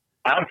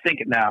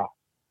now.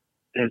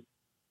 To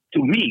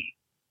me,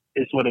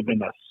 this would have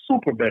been a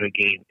super better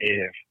game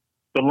if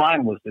the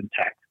line was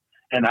intact.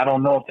 And I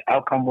don't know if the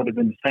outcome would have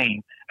been the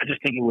same. I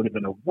just think it would have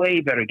been a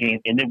way better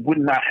game, and it would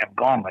not have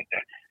gone like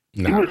that.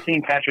 Nah. You would have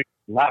seen Patrick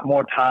a lot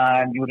more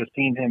time. You would have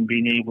seen him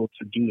being able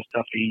to do the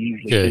stuff he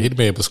usually does. He'd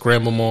been able to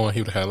scramble more.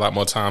 He would have had a lot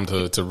more time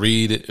to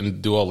read it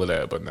and do all of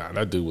that. But nah,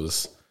 that dude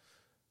was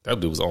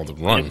on the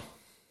run.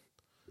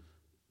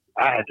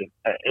 It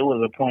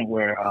was a point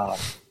where I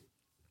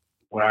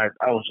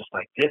was just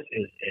like, this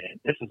is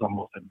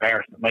almost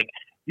embarrassing. Like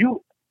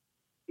you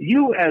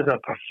as a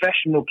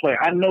professional player,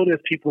 I know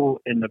there's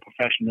people in the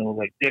professional,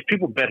 like there's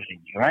people better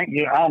than you, right?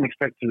 I don't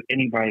expect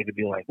anybody to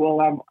be like, well,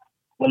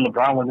 when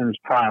LeBron was in his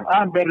prime,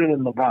 I'm better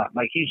than LeBron.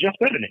 Like he's just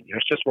better than you.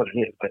 It's just what it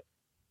is. But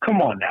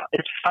come on now,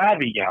 it's 5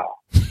 of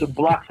y'all to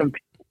block some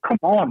people. Come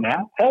on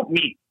now, help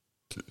me.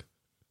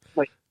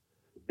 Like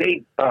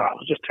it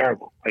was just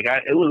terrible. Like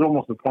it was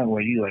almost the point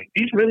where you like,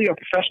 these really are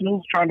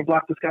professionals trying to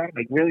block this guy.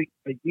 Like really,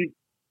 like you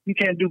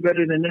can't do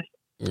better than this.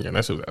 Yeah,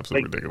 that's just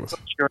absolutely ridiculous.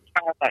 Your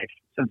entire life,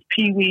 since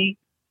Pee Wee,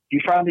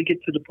 you finally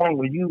get to the point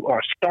where you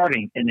are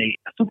starting in a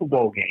Super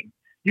Bowl game.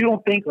 You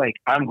don't think like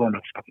I'm going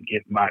to fucking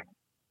get my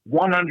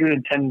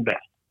 110 best.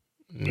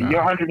 Nah. And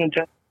your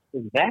 110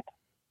 is that?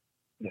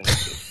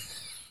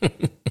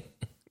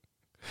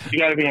 You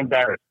got to be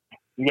embarrassed.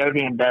 You got to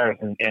be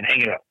embarrassed and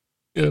hang it up.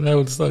 Yeah, that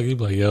would suck. He'd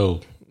be like,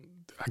 yo,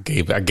 I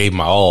gave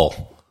my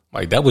all.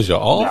 Like, that was your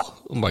all? No.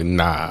 I'm like,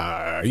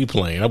 nah, you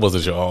playing. That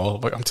wasn't your all.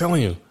 Like, I'm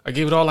telling you, I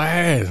gave it all I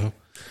had. I'm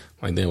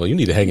like, then, well, you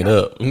need to hang it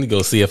up. You need to go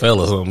CFL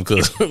or something.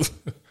 Cause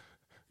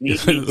You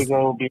need to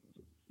go be a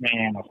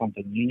man or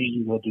something. You need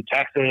to go do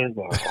taxes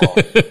or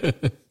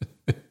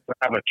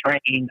have a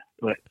train.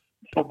 But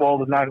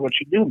football is not what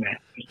you do, man.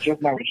 It's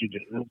just not what you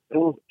do.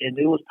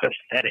 It was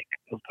pathetic.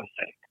 It was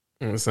pathetic.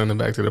 and send him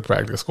back to the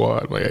practice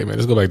squad. Like, hey man,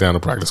 just go back down to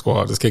practice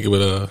squad. Just kick it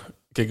with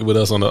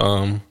us on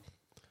the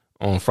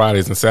on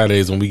Fridays and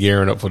Saturdays when we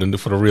gearing up for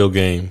the real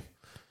game.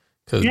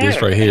 Because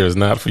this right here is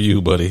not for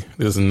you, buddy.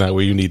 This is not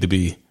where you need to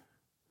be.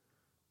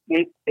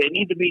 It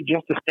need to be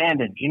just a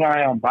stand-in. You know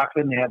how in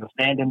boxing they have a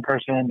stand-in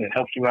person that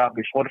helps you out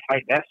before the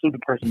fight? That's who the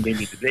person they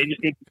need to be. They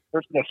just need the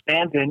person that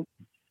stands in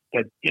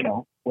that, you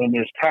know, when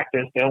there's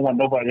practice, they don't want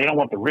nobody, they don't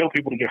want the real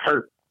people to get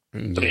hurt.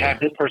 Yeah. So they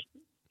have this person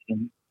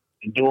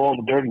and do all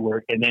the dirty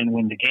work, and then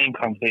when the game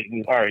comes, they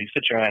all right, you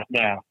sit your ass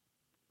down.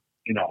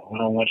 You know, we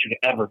don't want you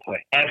to ever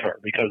play, ever,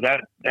 because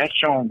that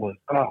showing was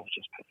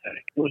just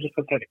pathetic. It was just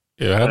pathetic.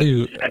 Yeah, how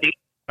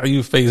do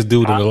you face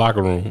dude in the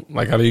locker room?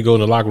 Like, how do you go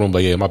in the locker room?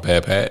 But yeah, my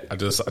bad, Pat. I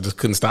just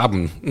couldn't stop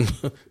him.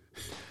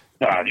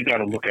 Nah, you got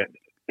to look at.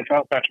 If I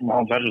was Patrick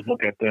Mahomes, I just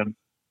look at them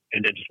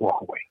and then just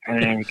walk away.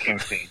 And then we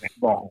can't say anything.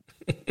 Go home.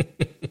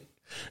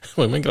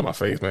 Wait, man, get out my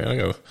face,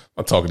 man.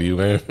 I'm talking to you,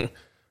 man.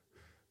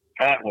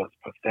 That was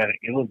pathetic.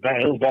 It was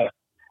bad. It was bad.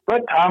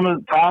 But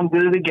Tom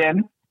did it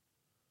again.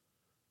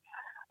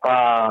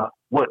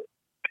 What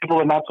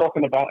people are not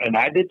talking about, and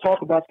I did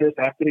talk about this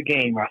after the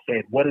game. I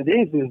said, what it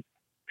is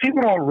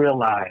people don't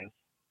realize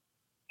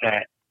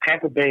that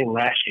Tampa Bay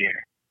last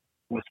year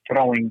was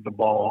throwing the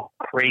ball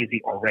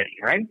crazy already,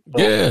 right?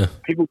 So yeah.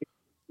 People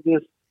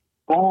this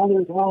ball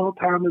is all the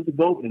time is a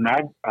GOAT, and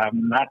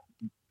I'm not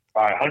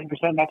 100%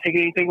 not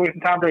taking anything away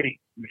from Tom Brady.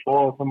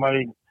 Before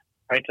somebody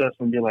writes us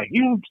and be like,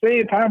 you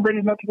saying Tom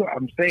Brady's not the GOAT?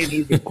 I'm saying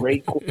he's a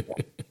great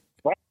quarterback.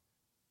 Right?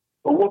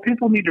 But what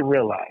people need to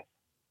realize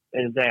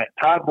is that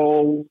Todd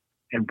Bowles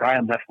and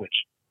Brian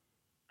Leftwich,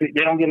 they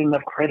don't get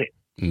enough credit.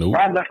 Nope.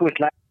 Brian Leftwich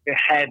last year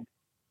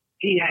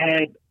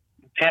had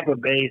Tampa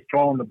Bay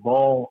throwing the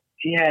ball.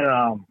 He had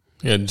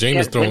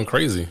Jameis throwing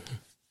crazy.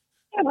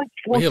 Like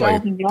he had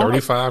like 4,000 yards.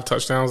 35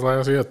 touchdowns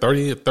last year.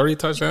 30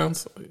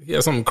 touchdowns. He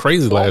had something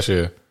crazy last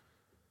year.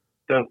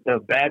 The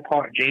bad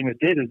part Jameis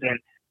did is that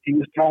he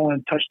was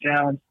throwing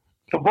touchdowns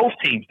for both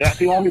teams. That's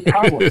the only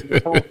problem.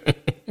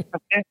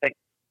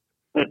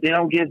 But they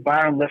don't give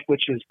Byron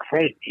Leftwich's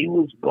credit. He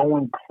was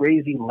going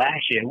crazy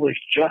last year. It was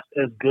just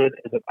as good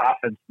as an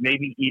offense,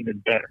 maybe even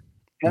better.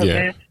 You know what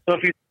I'm saying? So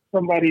if you're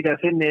somebody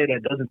that's in there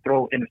that doesn't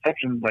throw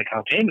interceptions like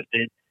how Jameis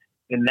did,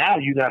 then now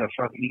you got an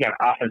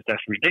offense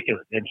that's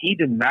ridiculous. And he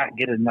did not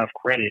get enough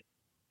credit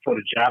for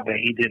the job that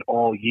he did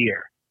all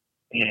year.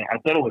 And I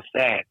thought it was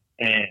sad.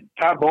 And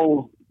Todd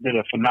Bowles did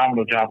a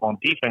phenomenal job on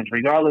defense,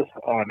 regardless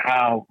on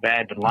how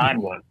bad the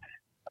line was.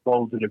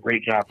 Bowles did a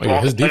great job. Oh,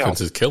 yeah, his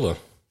defense is killer.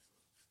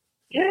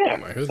 Yeah.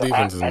 Like, his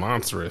defense is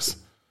monstrous.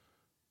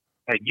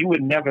 Like, you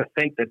would never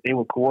think that they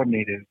were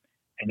coordinated,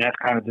 and that's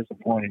kind of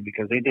disappointing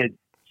because they did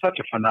such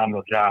a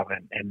phenomenal job,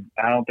 and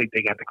I don't think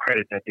they got the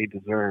credit that they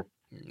deserve.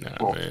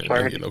 Nah, man, they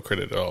don't get no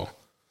credit at all.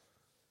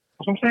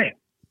 That's what I'm saying.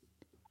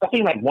 I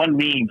seen like one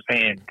meme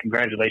saying,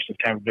 "Congratulations,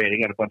 Tampa Bay,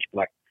 they got a bunch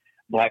of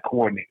black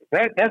coordinators."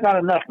 That's not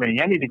enough, man.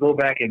 I need to go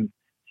back and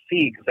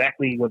see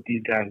exactly what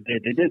these guys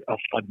did. They did a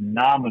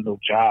phenomenal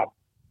job,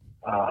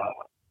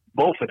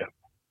 both of them,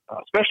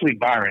 especially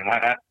Byron.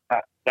 I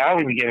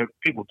don't even get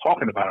people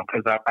talking about him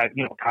because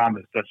Tom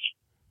is such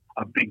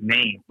a big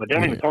name, but they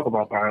don't even talk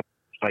about Byron.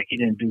 It's like he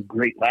didn't do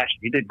great last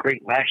year. He did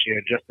great last year,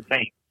 just the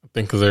same. I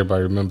think because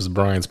everybody remembers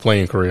Brian's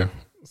playing career,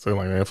 so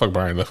like, man, fuck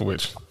Brian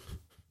Leftwich.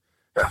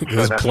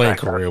 His playing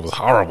career was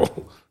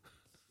horrible,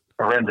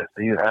 horrendous.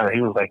 He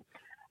was like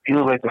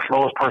the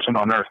slowest person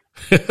on earth.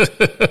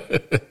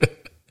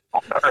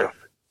 On earth.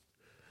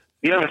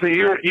 You ever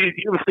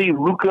see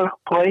Luka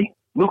play?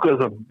 Luka is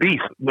a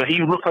beast, but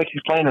he looks like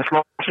he's playing in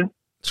slow motion.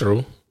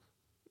 True.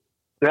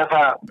 That's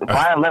how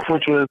Brian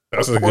Leftwich was.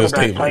 That's a good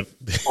statement.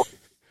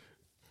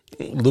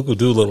 Luka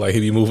do look like he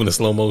be moving in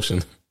slow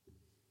motion.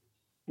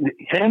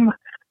 Him,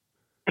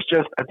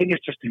 I think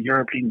it's just the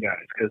European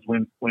guys because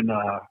when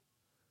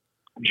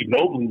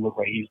Ginobili looked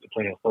like he used to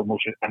play in slow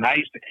motion, and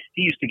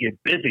he used to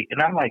get busy,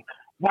 and I'm like,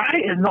 why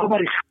is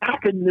nobody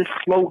stopping this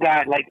slow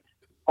guy? Like,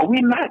 are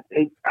we not?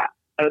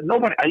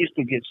 Nobody. I used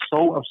to get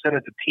so upset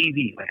at the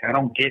TV. Like, I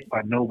don't get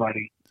why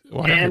nobody.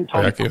 Why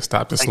I can't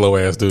stop this slow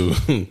ass dude.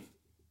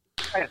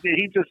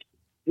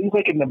 He's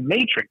like in the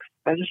Matrix.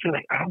 I just feel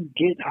like I don't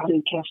get how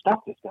they can't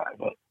stop this guy.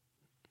 But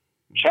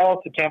shout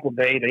out to Tampa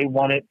Bay. They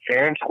won it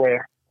fair and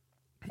square.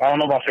 I don't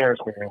know about fair and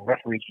square. The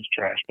referees was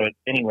trash. But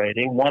anyway,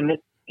 they won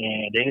it,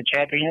 and they're the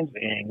champions,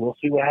 and we'll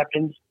see what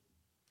happens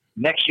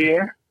next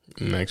year.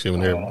 Next year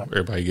when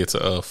everybody gets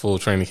a full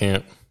training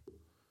camp.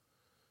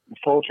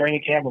 Full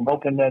training camp. I'm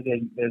hoping that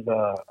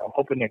I'm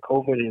hoping that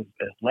COVID is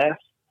less,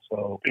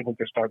 so people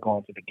can start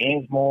going to the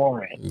games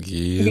more. And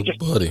yeah,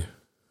 buddy.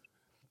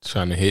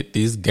 trying to hit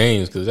these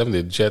games because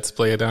definitely the Jets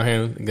play it down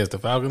here against the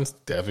Falcons.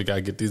 Definitely got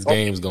to get these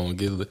games going,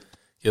 get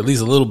at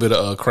least a little bit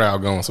of a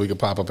crowd going so we can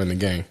pop up in the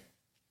game.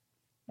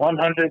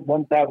 100,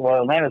 1,000.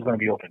 Well, Atlanta's going to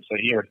be open, so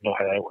you already know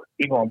how that works.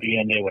 We're going to be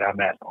in there with our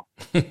mask on.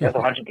 That's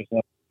 100%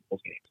 those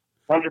games.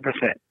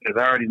 100%.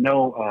 Because I already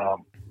know.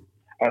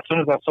 As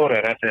soon as I saw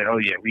that, I said, "Oh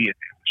yeah, we in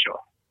there for sure."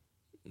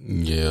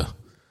 Yeah.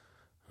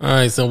 All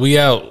right, so we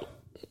out,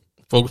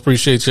 folks.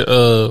 Appreciate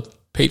your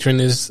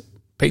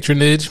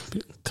patronage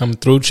coming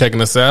through,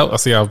 checking us out. I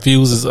see our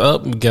views is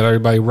up. We got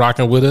everybody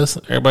rocking with us.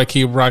 Everybody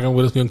keep rocking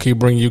with us. We're gonna keep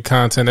bringing you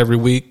content every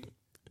week.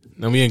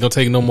 And we ain't gonna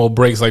take no more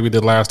breaks like we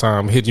did last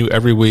time. Hitting you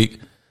every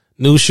week.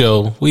 New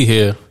show. We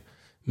here.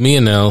 Me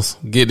and Els.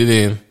 Get it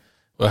in.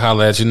 We'll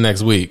holler at you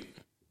next week.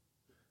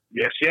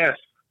 Yes, yes.